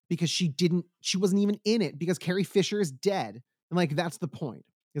because she wasn't even in it because Carrie Fisher is dead. And like that's the point.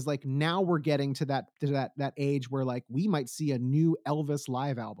 Is like now we're getting to that age where like we might see a new Elvis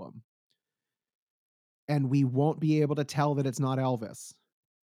live album and we won't be able to tell that it's not Elvis.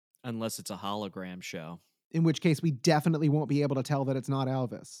 Unless it's a hologram show. In which case we definitely won't be able to tell that it's not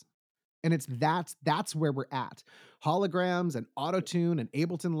Elvis. And that's where we're at. Holograms and autotune and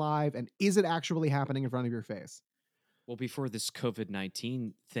Ableton Live, and is it actually happening in front of your face? Well, before this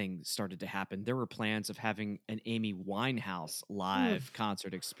COVID-19 thing started to happen, there were plans of having an Amy Winehouse Ugh, live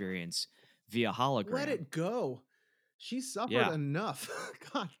concert experience via let hologram. it go. She suffered Yeah. enough.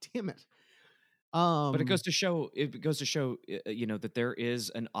 God damn it. But Um, it goes to show that there is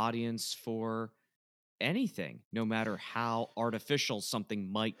an audience for anything, no matter how artificial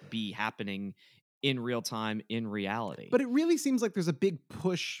something might be happening in real time in reality. but it really seems like there's a big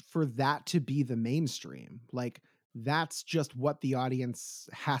push for that to be the mainstream. Like that's just what the audience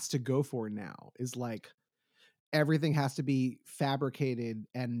has to go for now. Is like everything has to be fabricated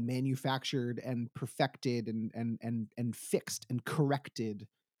and manufactured and perfected and fixed and corrected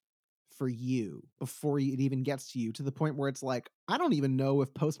for you before it even gets to you, to the point where it's like I don't even know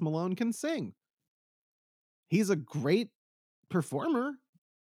if Post Malone can sing. He's a great performer.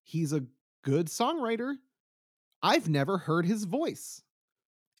 He's a good songwriter. I've never heard his voice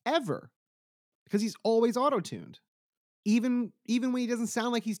ever because he's always auto-tuned. Even when he doesn't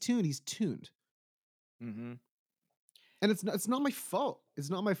sound like he's tuned. Hmm. And it's not my fault. It's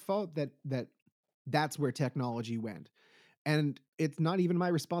not my fault that's where technology went. And it's not even my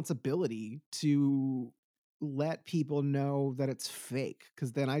responsibility to let people know that it's fake,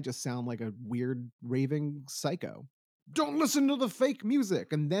 because then I just sound like a weird raving psycho. Don't listen to the fake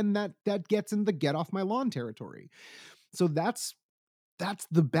music, and then that gets in the get off my lawn territory. So that's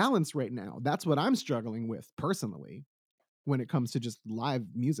the balance right now. That's what I'm struggling with personally when it comes to just live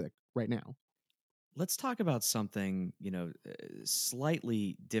music right now. Let's talk about something,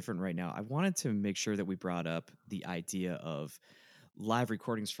 slightly different right now. I wanted to make sure that we brought up the idea of live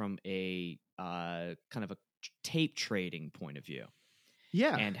recordings from a kind of a tape trading point of view,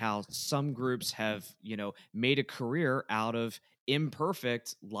 Yeah. and how some groups have, made a career out of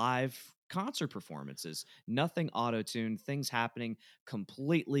imperfect live concert performances. Nothing auto-tuned, things happening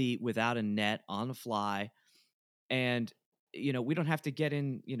completely without a net on the fly. And we don't have to get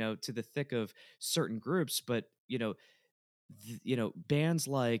in, to the thick of certain groups, but bands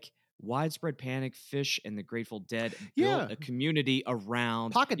like Widespread Panic, Fish, and the Grateful Dead built Yeah, a community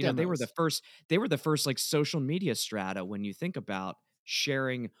around, pocket demos. they were the first like social media strata when you think about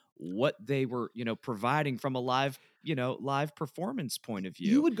sharing what they were, providing from a live performance point of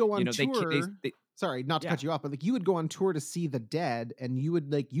You view. would go on They, tour. Sorry, not to yeah, cut you off, but like you would go on tour to see the Dead, and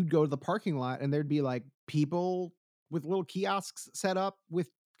you'd go to the parking lot, and there'd be like people with little kiosks set up with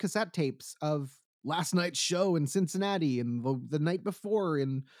cassette tapes of last night's show in Cincinnati and the night before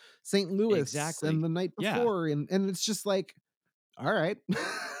in St. Louis and exactly. the night Yeah. before, and it's just like, all right.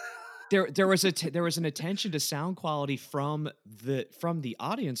 There was an attention to sound quality from the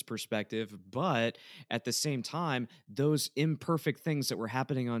audience perspective, but at the same time, those imperfect things that were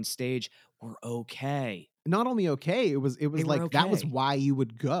happening on stage were okay. Not only okay, it They was were like that was okay. why you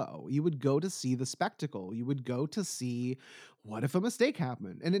would go. You would go to see the spectacle. You would go to see what if a mistake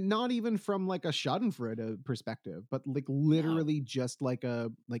happened, and not even from like a Schadenfreude perspective, but like No. literally just like a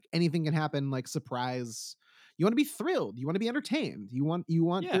like anything can happen, like surprise. You want to be thrilled. You want to be entertained. You want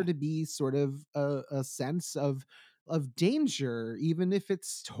there Yeah. to be sort of a sense of danger, even if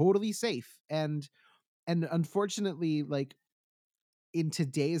it's totally safe. And unfortunately, like in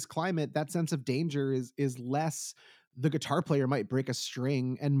today's climate, that sense of danger is less the guitar player might break a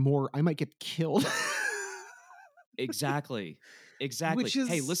string and more I might get killed. Exactly. Exactly. Which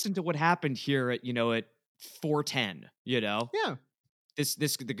Hey, is listen to what happened here at 410. yeah. This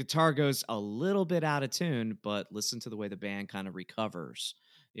the guitar goes a little bit out of tune, but listen to the way the band kind of recovers.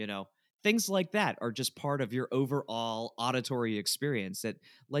 You know, things like that are just part of your overall auditory experience. That,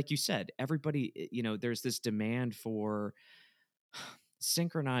 like you said, everybody, there's this demand for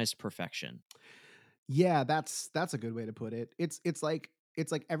synchronized perfection. Yeah, that's a good way to put it. It's like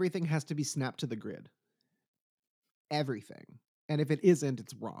everything has to be snapped to the grid. Everything. And if it isn't,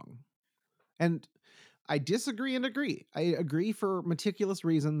 it's wrong. And I disagree and agree. I agree for meticulous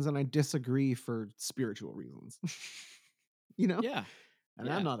reasons and I disagree for spiritual reasons. you know? Yeah, And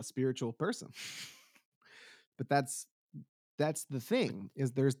I'm yeah, not a spiritual person. But that's the thing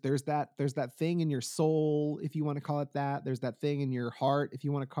is there's that thing in your soul, if you want to call it that. There's that thing in your heart, if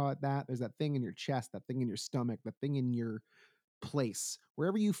you want to call it that. There's that thing in your chest, that thing in your stomach, that thing in your place,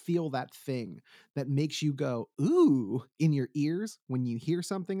 wherever you feel that thing that makes you go ooh in your ears when you hear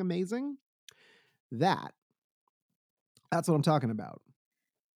something amazing. that that's what I'm talking about.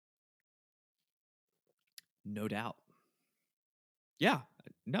 no doubt. Yeah,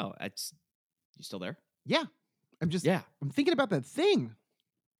 no, it's you still there? Yeah, i'm just Yeah, I'm thinking about that thing.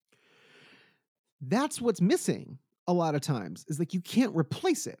 That's what's missing a lot of times, is like you can't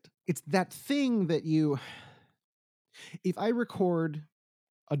replace it. It's that thing that you if I record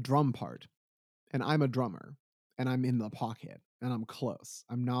a drum part and I'm a drummer and I'm in the pocket and I'm close.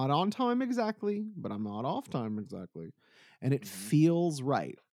 I'm not on time exactly, but I'm not off time exactly. And it hmm feels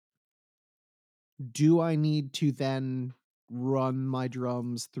right. Do I need to then run my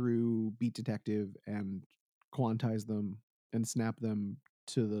drums through Beat Detective and quantize them and snap them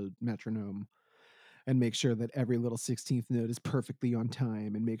to the metronome and make sure that every little 16th note is perfectly on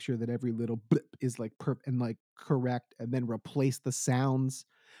time and make sure that every little blip is like and like correct, and then replace the sounds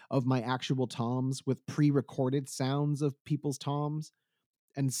of my actual toms with pre-recorded sounds of people's toms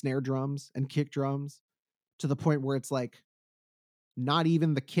and snare drums and kick drums, to the point where it's like not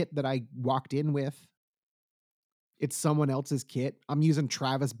even the kit that I walked in with. It's someone else's kit. I'm using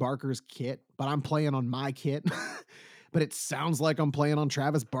Travis Barker's kit, but I'm playing on my kit. But it sounds like I'm playing on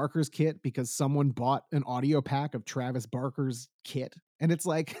Travis Barker's kit because someone bought an audio pack of Travis Barker's kit. And it's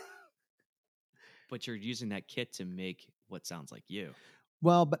like, but you're using that kit to make what sounds like you.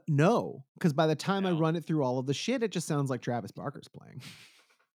 well, but no, because by the time I No, run it through all of the shit, it just sounds like Travis Barker's playing. but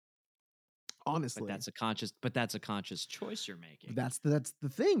Honestly. that's a conscious choice you're making. That's the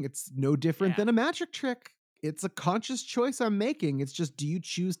thing. It's no different Yeah. than a magic trick. It's a conscious choice I'm making. It's just, do you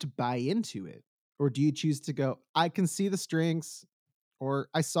choose to buy into it? Or do you choose to go, I can see the strings, or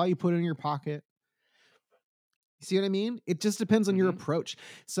I saw you put it in your pocket. You see what I mean? It just depends on your hmm approach.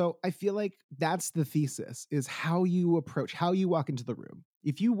 So I feel like that's the thesis, is how you approach, how you walk into the room.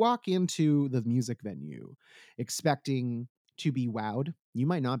 If you walk into the music venue expecting to be wowed, you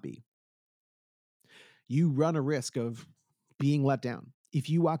might not be. You run a risk of being let down. If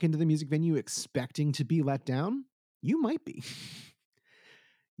you walk into the music venue expecting to be let down, you might be.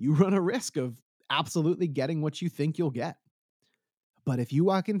 You run a risk of absolutely getting what you think you'll get. But if you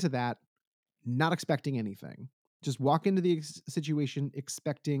walk into that not expecting anything, Just walk into the situation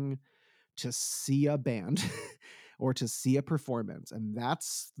expecting to see a band or to see a performance, and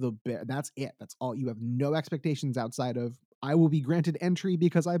that's it. That's all. You have no expectations outside of I will be granted entry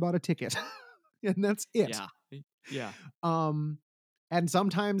because I bought a ticket. And that's it. Yeah. Yeah. Um and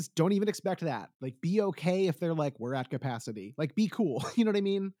sometimes don't even expect that. Like be okay if they're like we're at capacity. Like be cool. You know what I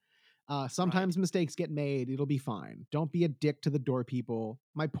mean? Right. Sometimes mistakes get made. It'll be fine. Don't be a dick to the door people.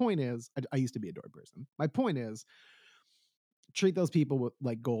 My point is, I used to be a door person. My point is, treat those people with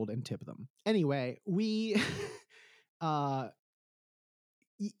like gold and tip them. Anyway, we, uh,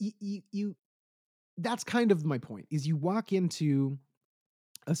 you, that's kind of my point. Is you walk into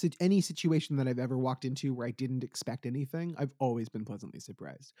any situation that I've ever walked into where I didn't expect anything, I've always been pleasantly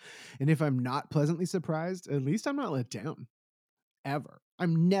surprised. And if I'm not pleasantly surprised, at least I'm not let down ever.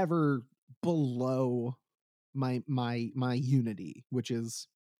 I'm never below my unity, which is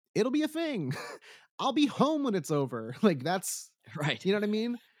it'll be a thing. I'll be home when it's over. Like that's Right. you know what I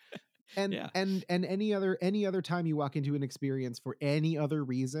mean? And Yeah. and any other time you walk into an experience for any other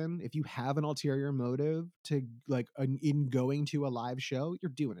reason, if you have an ulterior motive to like in going to a live show,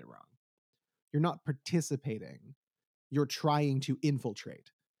 you're doing it wrong. You're not participating. You're trying to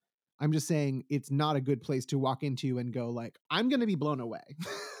infiltrate. I'm just saying it's not a good place to walk into and go like, I'm going to be blown away.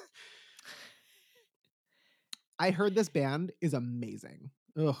 I heard this band is amazing.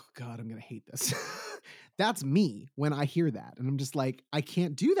 Oh God, I'm gonna hate this. That's me when I hear that, and I'm just like, I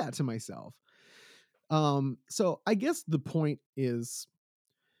can't do that to myself. So I guess the point is,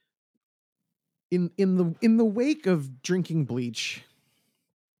 in the wake of drinking bleach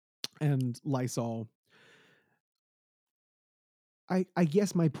and Lysol, I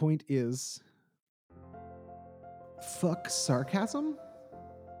guess my point is, fuck sarcasm,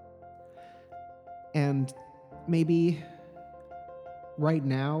 and maybe right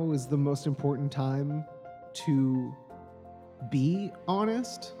now is the most important time to be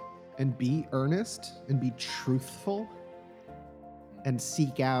honest and be earnest and be truthful and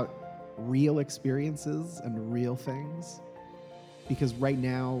seek out real experiences and real things. Because right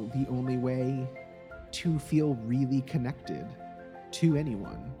now, the only way to feel really connected to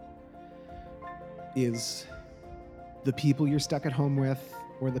anyone is the people you're stuck at home with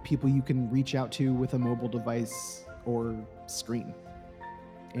or the people you can reach out to with a mobile device or screen.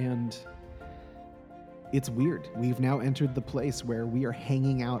 And it's weird. We've now entered the place where we are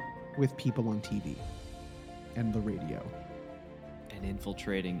hanging out with people on TV and the radio. And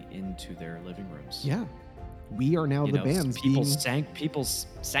infiltrating into their living rooms. Yeah. We are now You the know, bands being... people's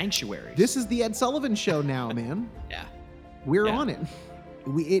sanctuaries. This is the Ed Sullivan Show now, man. Yeah. We're Yeah. on it.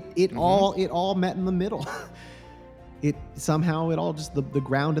 It all met in the middle. It somehow it all just the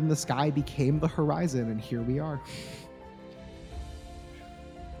ground and the sky became the horizon, and here we are.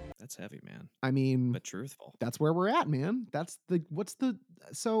 That's heavy, man. I mean, But truthful. that's where we're at, man.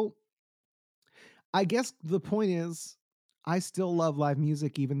 So I guess the point is I still love live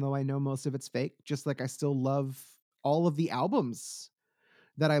music even though I know most of it's fake, just like I still love all of the albums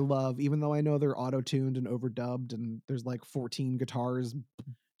that I love even though I know they're auto-tuned and overdubbed and there's like 14 guitars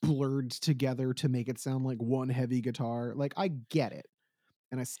blurred together to make it sound like one heavy guitar. Like I get it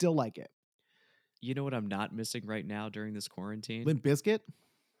and I still like it. You know what I'm not missing right now during this quarantine? Limp Bizkit?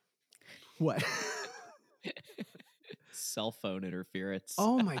 What? Cell phone interference.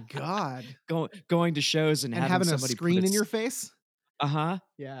 Oh my God. Going to shows and And having a somebody screen in your face? Uh-huh.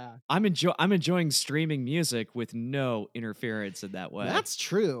 Yeah. I'm enjoying streaming music with no interference in that way. That's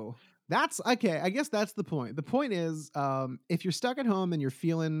true. That's okay. I guess that's the point. The point is, if you're stuck at home and you're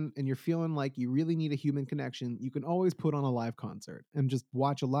feeling like you really need a human connection, you can always put on a live concert and just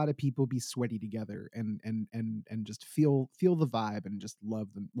watch a lot of people be sweaty together and just feel the vibe and just love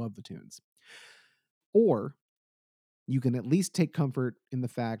the tunes. Or you can at least take comfort in the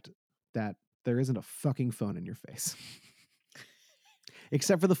fact that there isn't a fucking phone in your face.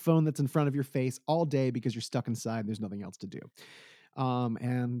 Except for the phone that's in front of your face all day because you're stuck inside and there's nothing else to do.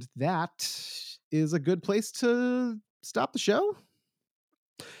 And that is a good place to stop the show.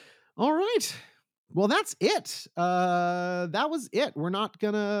 All right. Well, that's it. That was it. We're not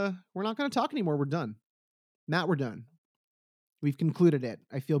gonna talk anymore. We're done. Matt, we're done. We've concluded it.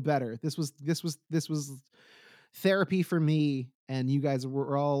 I feel better. This was therapy for me, and you guys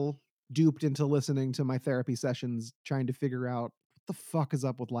were all duped into listening to my therapy sessions, trying to figure out what the fuck is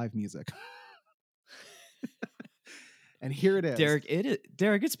up with live music. And here it is. Derek,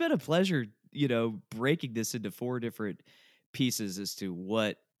 it's been a pleasure, breaking this into 4 different pieces as to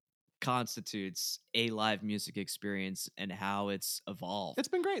what constitutes a live music experience and how it's evolved It's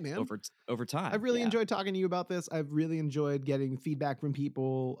been great, man. over time. I've really Yeah. enjoyed talking to you about this. I've really enjoyed getting feedback from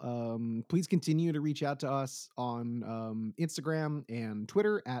people. Please continue to reach out to us on Instagram and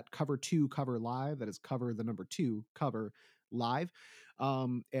Twitter at cover2cover live. That is cover the number 2 cover live.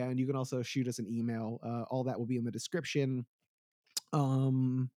 And you can also shoot us an email. All that will be in the description.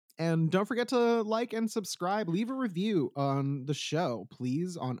 And don't forget to like and subscribe. Leave a review on the show,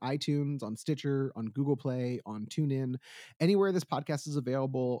 please, on iTunes, on Stitcher, on Google Play, on TuneIn, anywhere this podcast is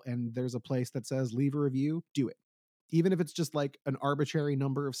available. And there's a place that says leave a review, do it. Even if it's just like an arbitrary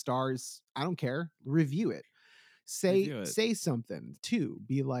number of stars, I don't care. Review it. Review it. Say something too.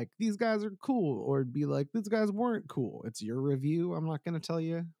 Be like, these guys are cool, or be like, these guys weren't cool. It's your review. I'm not going to tell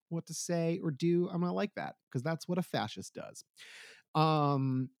you what to say or do. I'm not like that, because that's what a fascist does.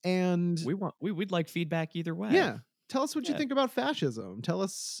 And we'd like feedback either way. yeah, tell us what you think about fascism. Tell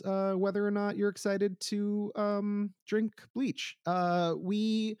us whether or not you're excited to drink bleach.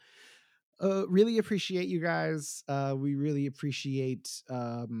 We really appreciate you guys. We really appreciate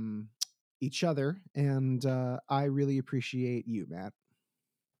each other, and I really appreciate you, Matt.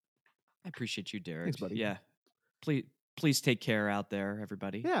 I appreciate you, Derek. Thanks, buddy. Yeah. Please take care out there,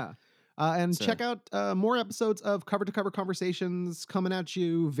 everybody. Yeah. And check out more episodes of Cover to Cover Conversations coming at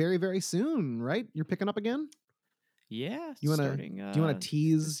you very, very soon, right? You're picking up again? Yeah. Do you want to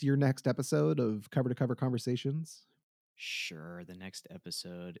tease your next episode of Cover to Cover Conversations? Sure. The next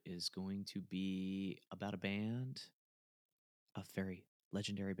episode is going to be about a band, a very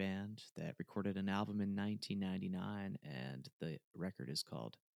legendary band that recorded an album in 1999, and the record is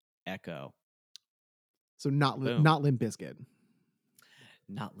called Echo. So not Limp Bizkit.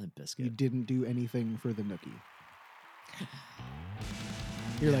 Not Limp Bizkit. You didn't do anything for the Nookie.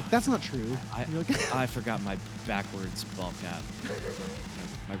 You're like, that's not true. I forgot my backwards ball cap.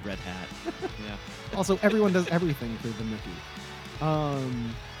 My red hat. Yeah. Also, everyone does everything for the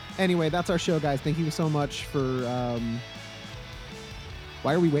Nookie. Anyway, that's our show, guys. Thank you so much for...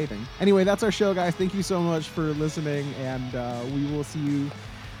 Why are we waving? Anyway, that's our show, guys. Thank you so much for listening, and we will see you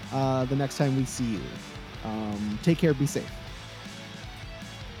the next time we see you. Take care. Be safe.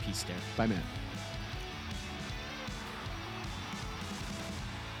 Peace, Derek. Bye, man.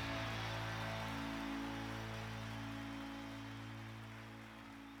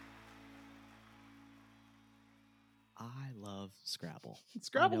 I love Scrabble.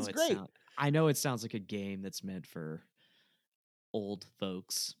 Scrabble's great. I know it sounds like a game that's meant for old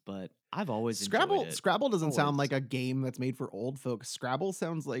folks, but I've always enjoyed it. Scrabble doesn't sound like a game that's made for old folks. Scrabble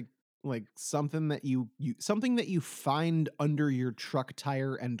sounds like something that you find under your truck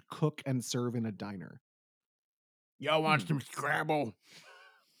tire and cook and serve in a diner. Y'all want some Scrabble?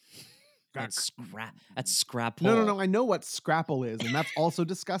 That's Scrapple. No. I know what Scrapple is, and that's also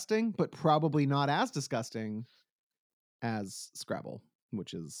disgusting, but probably not as disgusting as Scrabble,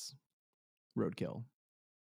 which is roadkill.